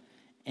him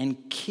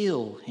and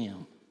kill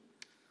him,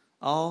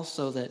 all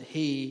so that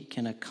he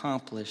can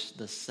accomplish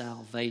the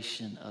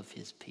salvation of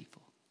his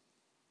people.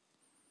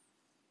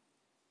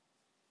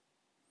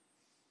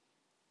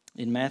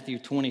 In Matthew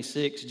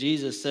 26,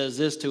 Jesus says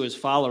this to his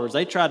followers.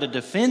 They tried to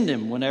defend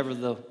him whenever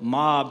the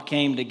mob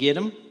came to get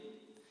him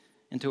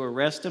and to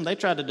arrest him. They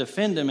tried to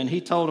defend him, and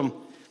he told them,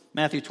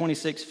 Matthew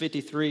 26,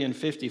 53 and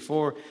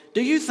 54,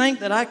 do you think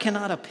that I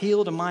cannot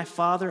appeal to my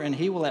Father, and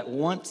he will at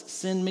once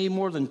send me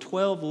more than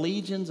 12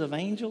 legions of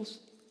angels?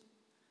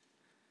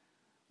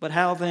 But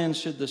how then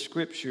should the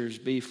Scriptures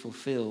be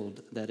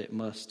fulfilled that it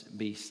must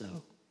be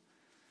so?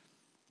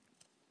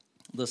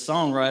 The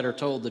songwriter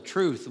told the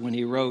truth when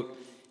he wrote,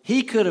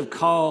 he could have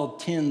called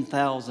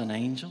 10,000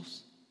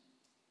 angels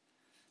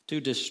to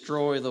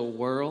destroy the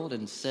world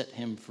and set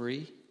him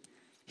free.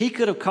 He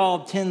could have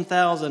called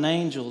 10,000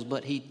 angels,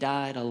 but he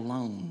died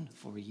alone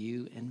for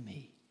you and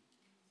me.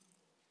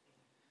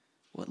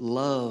 What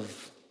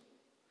love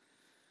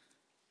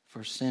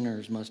for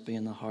sinners must be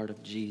in the heart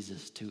of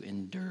Jesus to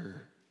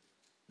endure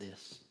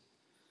this.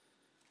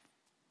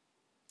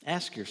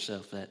 Ask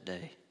yourself that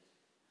day,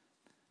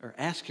 or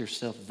ask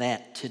yourself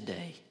that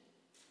today.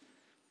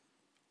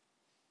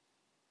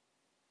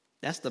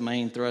 That's the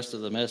main thrust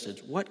of the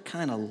message. What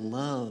kind of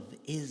love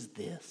is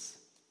this?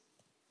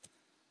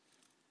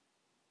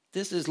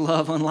 This is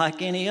love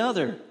unlike any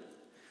other.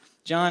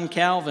 John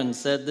Calvin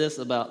said this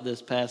about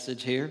this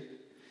passage here.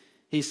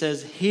 He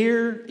says,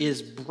 "Here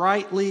is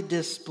brightly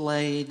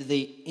displayed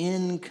the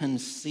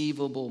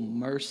inconceivable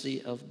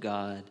mercy of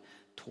God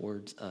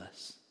towards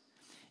us,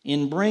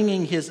 in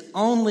bringing his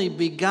only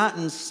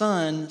begotten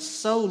Son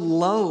so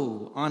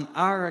low on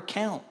our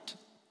account.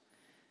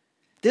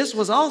 This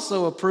was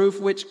also a proof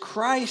which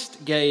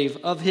Christ gave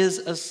of his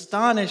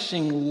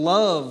astonishing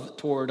love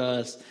toward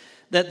us,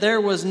 that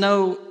there was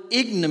no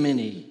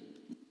ignominy,"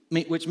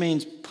 which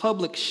means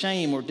public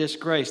shame or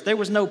disgrace. There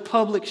was no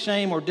public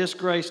shame or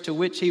disgrace to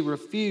which he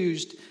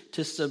refused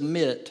to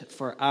submit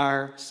for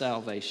our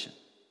salvation.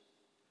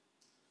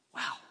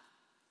 Wow.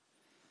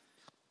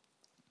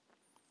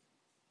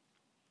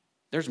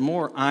 There's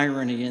more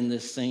irony in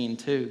this scene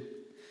too.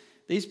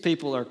 These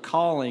people are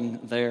calling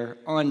there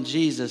on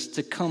Jesus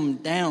to come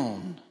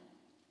down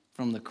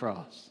from the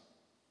cross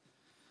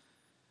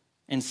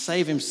and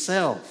save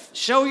himself.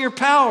 Show your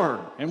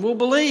power and we'll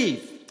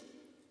believe.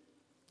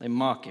 They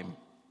mock him.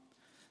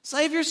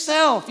 Save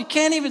yourself. You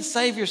can't even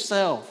save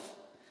yourself.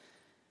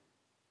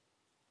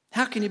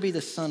 How can you be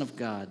the Son of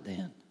God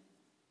then?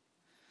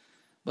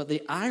 But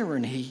the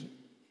irony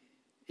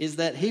is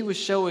that he was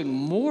showing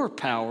more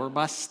power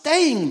by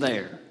staying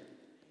there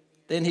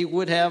than he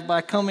would have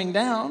by coming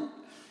down,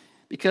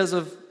 because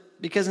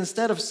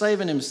instead of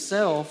saving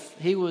himself,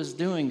 he was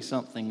doing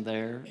something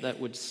there that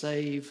would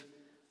save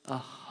a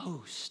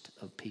host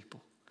of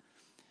people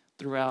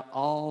throughout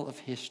all of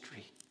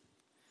history.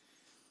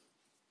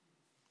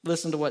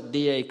 Listen to what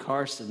D.A.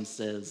 Carson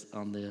says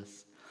on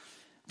this.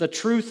 "The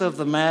truth of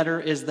the matter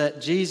is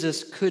that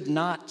Jesus could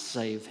not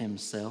save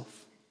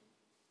himself,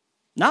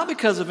 not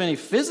because of any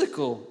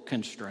physical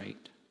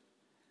constraint,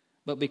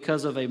 but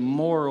because of a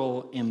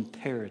moral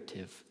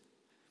imperative.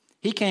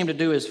 He came to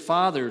do his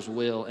Father's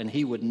will, and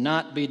he would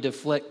not be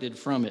deflected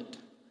from it.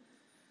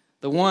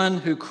 The one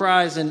who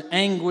cries in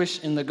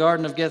anguish in the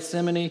Garden of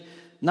Gethsemane,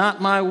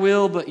 'Not my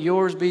will, but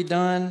yours be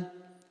done,'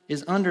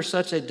 is under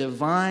such a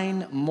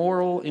divine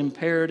moral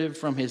imperative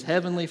from his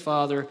heavenly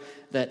Father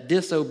that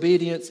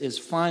disobedience is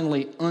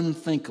finally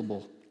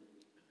unthinkable.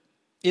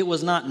 It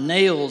was not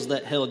nails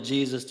that held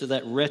Jesus to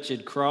that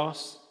wretched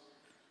cross.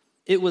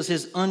 It was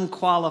his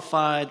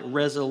unqualified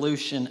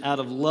resolution out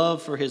of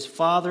love for his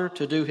Father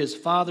to do his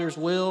Father's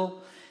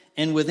will,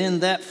 and within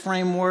that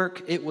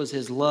framework, it was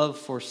his love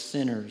for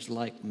sinners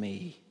like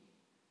me.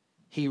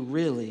 He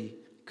really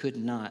could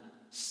not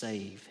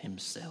save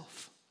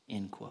himself,"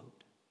 end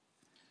quote.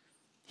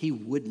 He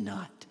would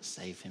not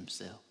save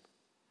himself.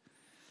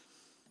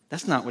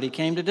 That's not what he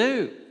came to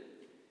do.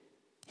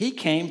 He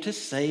came to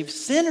save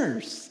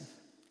sinners.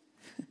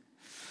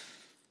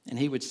 And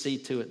he would see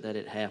to it that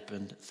it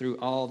happened through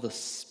all the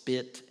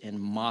spit and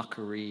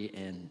mockery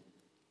and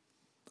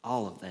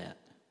all of that,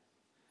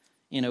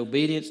 in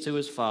obedience to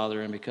his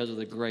Father and because of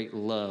the great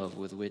love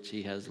with which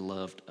he has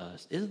loved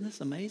us. Isn't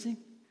this amazing?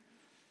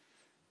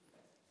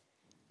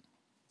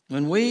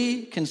 When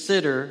we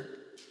consider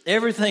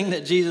everything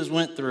that Jesus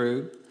went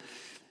through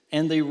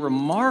and the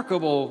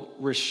remarkable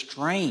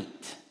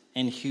restraint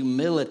and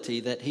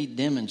humility that he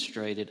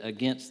demonstrated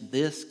against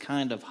this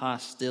kind of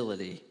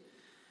hostility,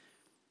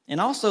 and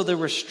also the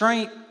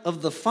restraint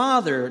of the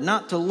Father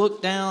not to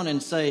look down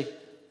and say,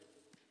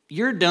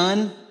 "You're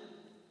done,"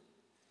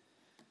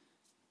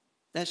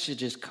 that should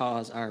just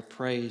cause our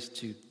praise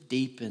to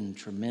deepen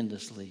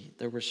tremendously.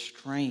 The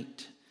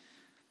restraint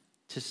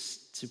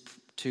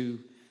to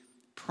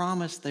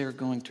promise they're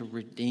going to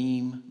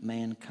redeem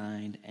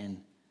mankind,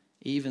 and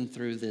even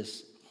through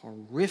this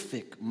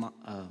horrific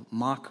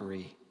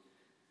mockery,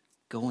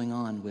 going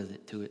on with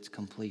it to its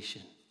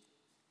completion.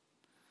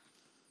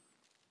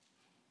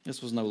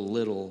 This was no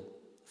little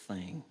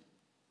thing.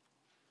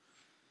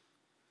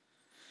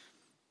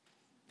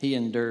 He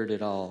endured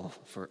it all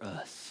for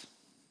us.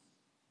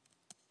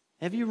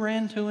 Have you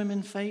ran to him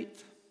in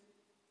faith?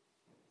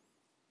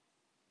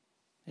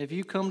 Have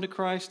you come to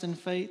Christ in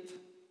faith?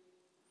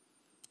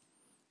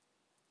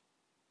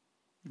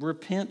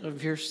 Repent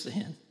of your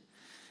sin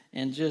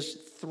and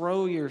just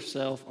throw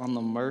yourself on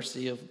the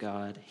mercy of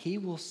God. He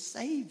will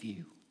save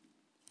you.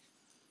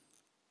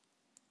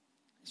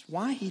 It's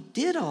why he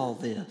did all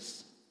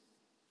this.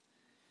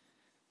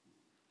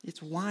 It's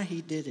why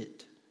he did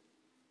it.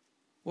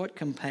 What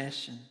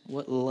compassion,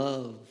 what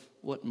love,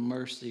 what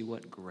mercy,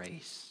 what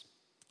grace.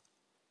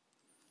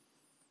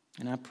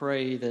 And I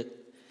pray that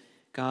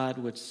God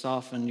would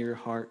soften your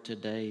heart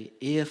today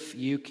if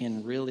you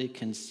can really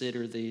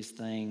consider these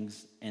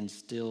things and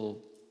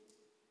still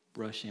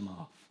brush him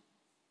off.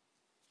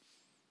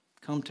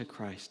 Come to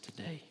Christ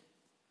today.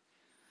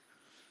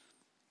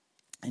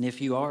 And if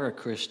you are a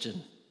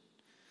Christian,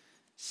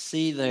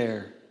 see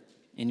there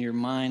in your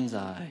mind's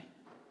eye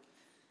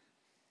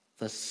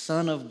the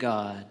Son of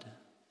God,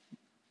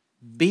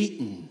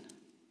 beaten,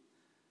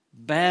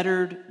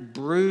 battered,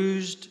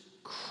 bruised,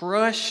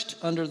 crushed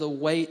under the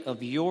weight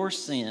of your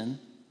sin,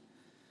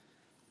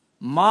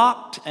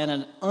 mocked at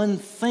an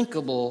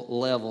unthinkable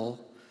level,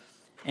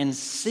 and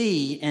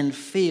see and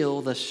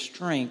feel the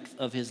strength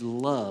of his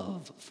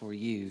love for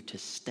you to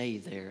stay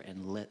there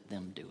and let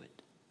them do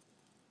it.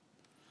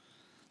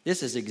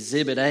 This is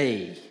exhibit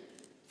A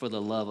for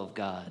the love of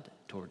God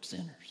toward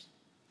sinners.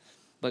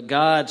 But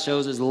God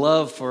shows his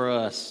love for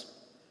us.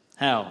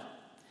 How?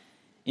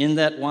 In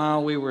that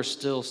while we were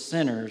still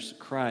sinners,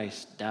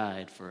 Christ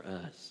died for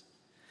us.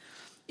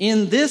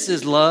 In this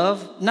is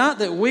love, not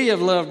that we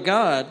have loved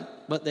God,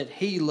 but that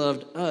he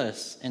loved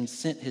us and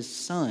sent his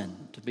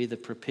Son to be the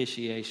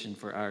propitiation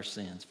for our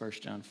sins. 1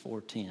 John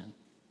 4:10.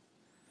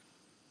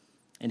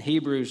 And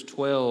Hebrews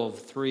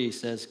 12:3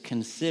 says,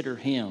 consider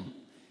him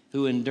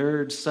who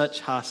endured such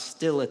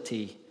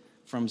hostility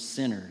from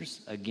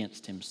sinners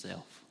against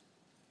himself.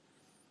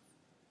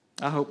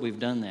 I hope we've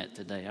done that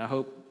today. I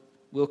hope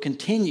we'll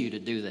continue to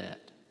do that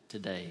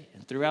today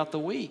and throughout the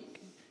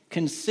week.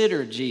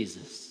 Consider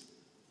Jesus.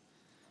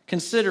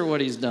 Consider what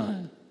he's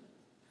done.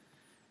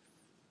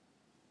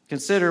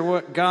 Consider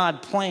what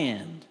God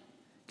planned.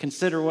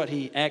 Consider what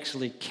he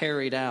actually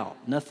carried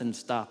out. Nothing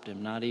stopped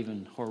him, not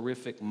even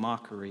horrific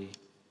mockery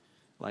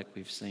like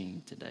we've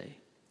seen today.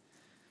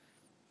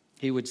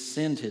 He would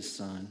send his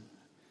Son,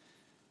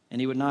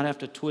 and he would not have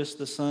to twist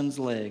the Son's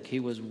leg. He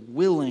was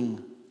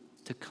willing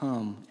to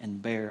come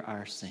and bear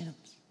our sins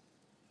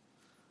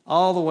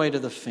all the way to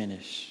the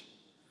finish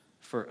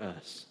for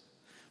us.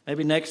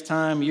 Maybe next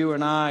time you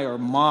and I are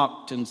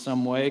mocked in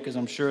some way, because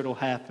I'm sure it'll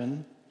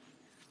happen,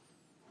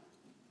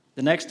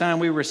 the next time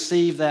we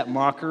receive that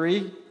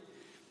mockery,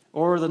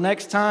 or the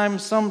next time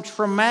some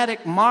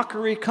traumatic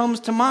mockery comes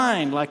to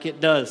mind, like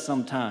it does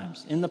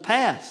sometimes in the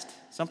past,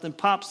 something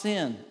pops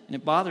in and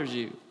it bothers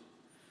you,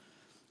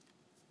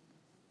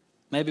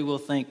 maybe we'll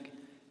think,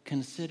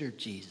 consider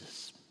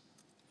Jesus.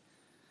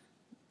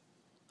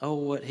 Oh,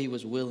 what he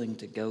was willing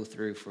to go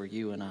through for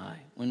you and I.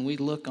 When we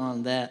look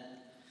on that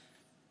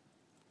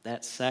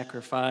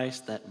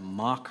sacrifice, that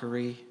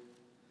mockery,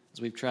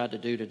 as we've tried to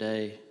do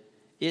today,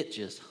 it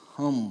just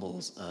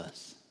humbles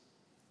us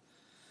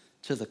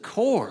to the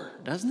core,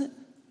 doesn't it?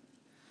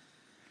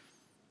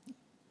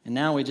 And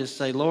now we just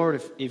say,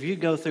 Lord, if you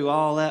go through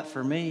all that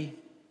for me,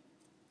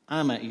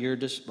 I'm at your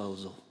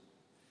disposal.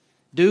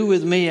 Do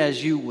with me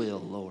as you will,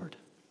 Lord.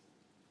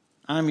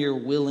 I'm your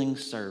willing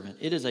servant.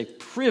 It is a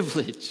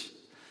privilege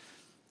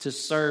to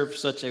serve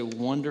such a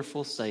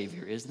wonderful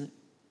Savior, isn't it?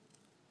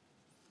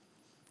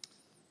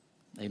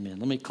 Amen.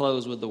 Let me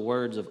close with the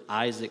words of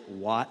Isaac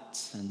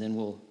Watts, and then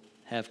we'll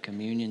have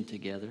communion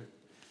together.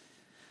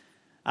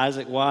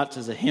 Isaac Watts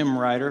is a hymn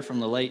writer from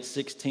the late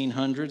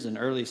 1600s and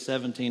early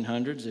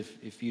 1700s.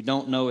 If you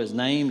don't know his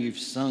name, you've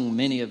sung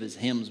many of his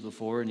hymns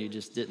before and you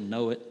just didn't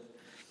know it.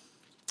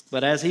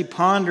 But as he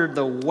pondered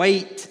the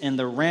weight and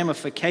the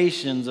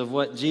ramifications of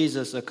what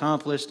Jesus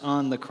accomplished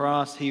on the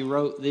cross, he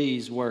wrote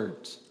these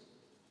words.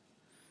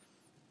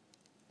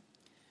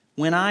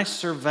 When I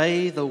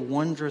survey the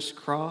wondrous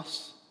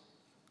cross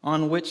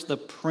on which the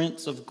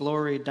Prince of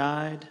Glory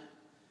died,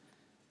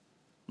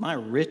 my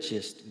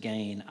richest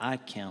gain I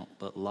count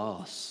but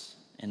loss,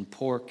 and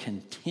pour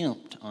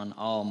contempt on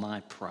all my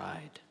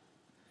pride.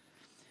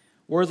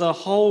 Were the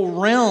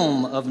whole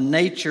realm of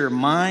nature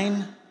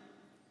mine,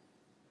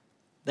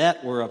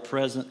 that were a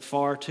present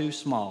far too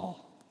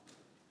small.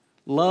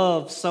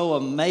 Love so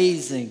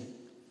amazing,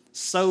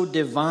 so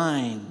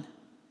divine,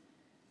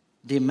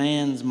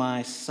 demands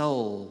my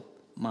soul,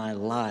 my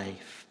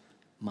life,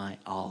 my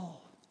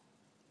all.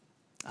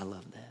 I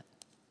love that.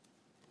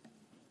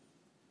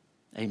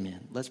 Amen.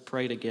 Let's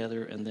pray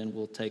together, and then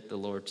we'll take the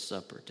Lord's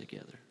Supper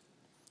together.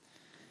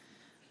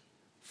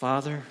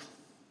 Father,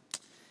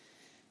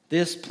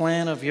 this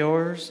plan of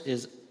yours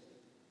is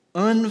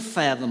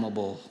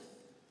unfathomable.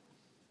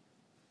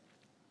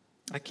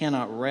 I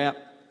cannot wrap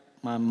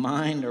my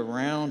mind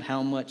around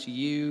how much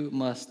you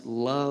must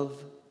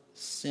love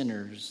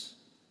sinners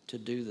to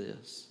do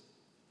this.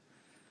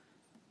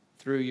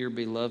 Through your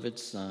beloved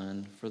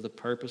Son, for the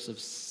purpose of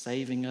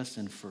saving us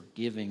and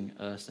forgiving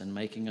us and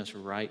making us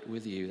right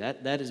with you.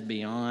 That is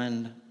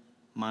beyond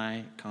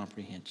my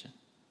comprehension.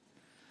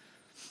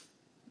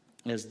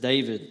 As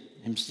David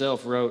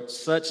himself wrote,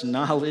 such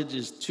knowledge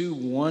is too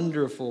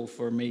wonderful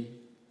for me.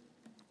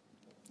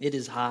 It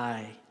is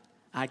high.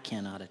 I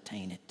cannot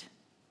attain it.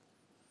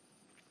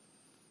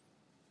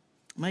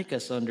 Make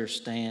us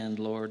understand,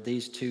 Lord,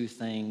 these two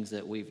things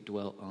that we've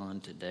dwelt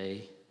on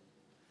today.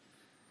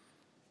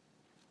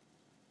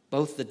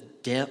 Both the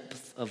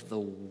depth of the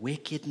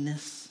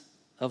wickedness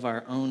of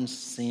our own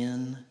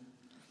sin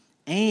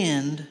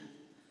and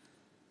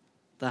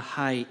the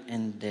height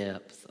and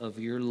depth of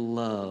your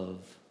love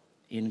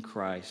in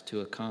Christ to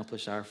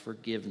accomplish our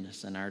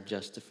forgiveness and our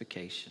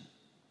justification.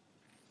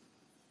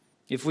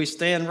 If we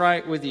stand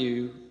right with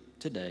you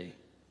today,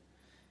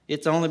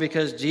 it's only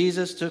because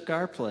Jesus took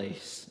our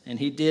place and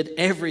he did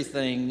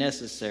everything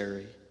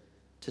necessary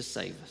to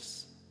save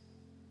us.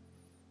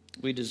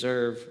 We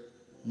deserve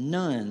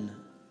none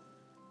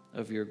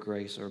of your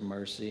grace or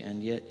mercy,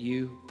 and yet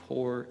you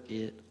pour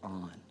it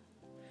on.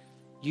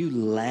 You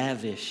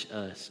lavish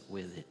us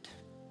with it.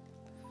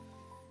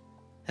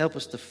 Help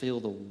us to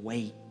feel the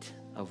weight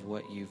of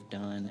what you've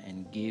done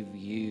and give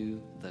you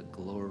the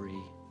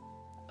glory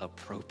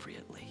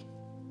appropriately.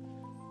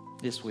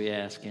 This we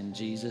ask in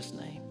Jesus'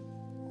 name.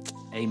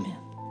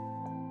 Amen.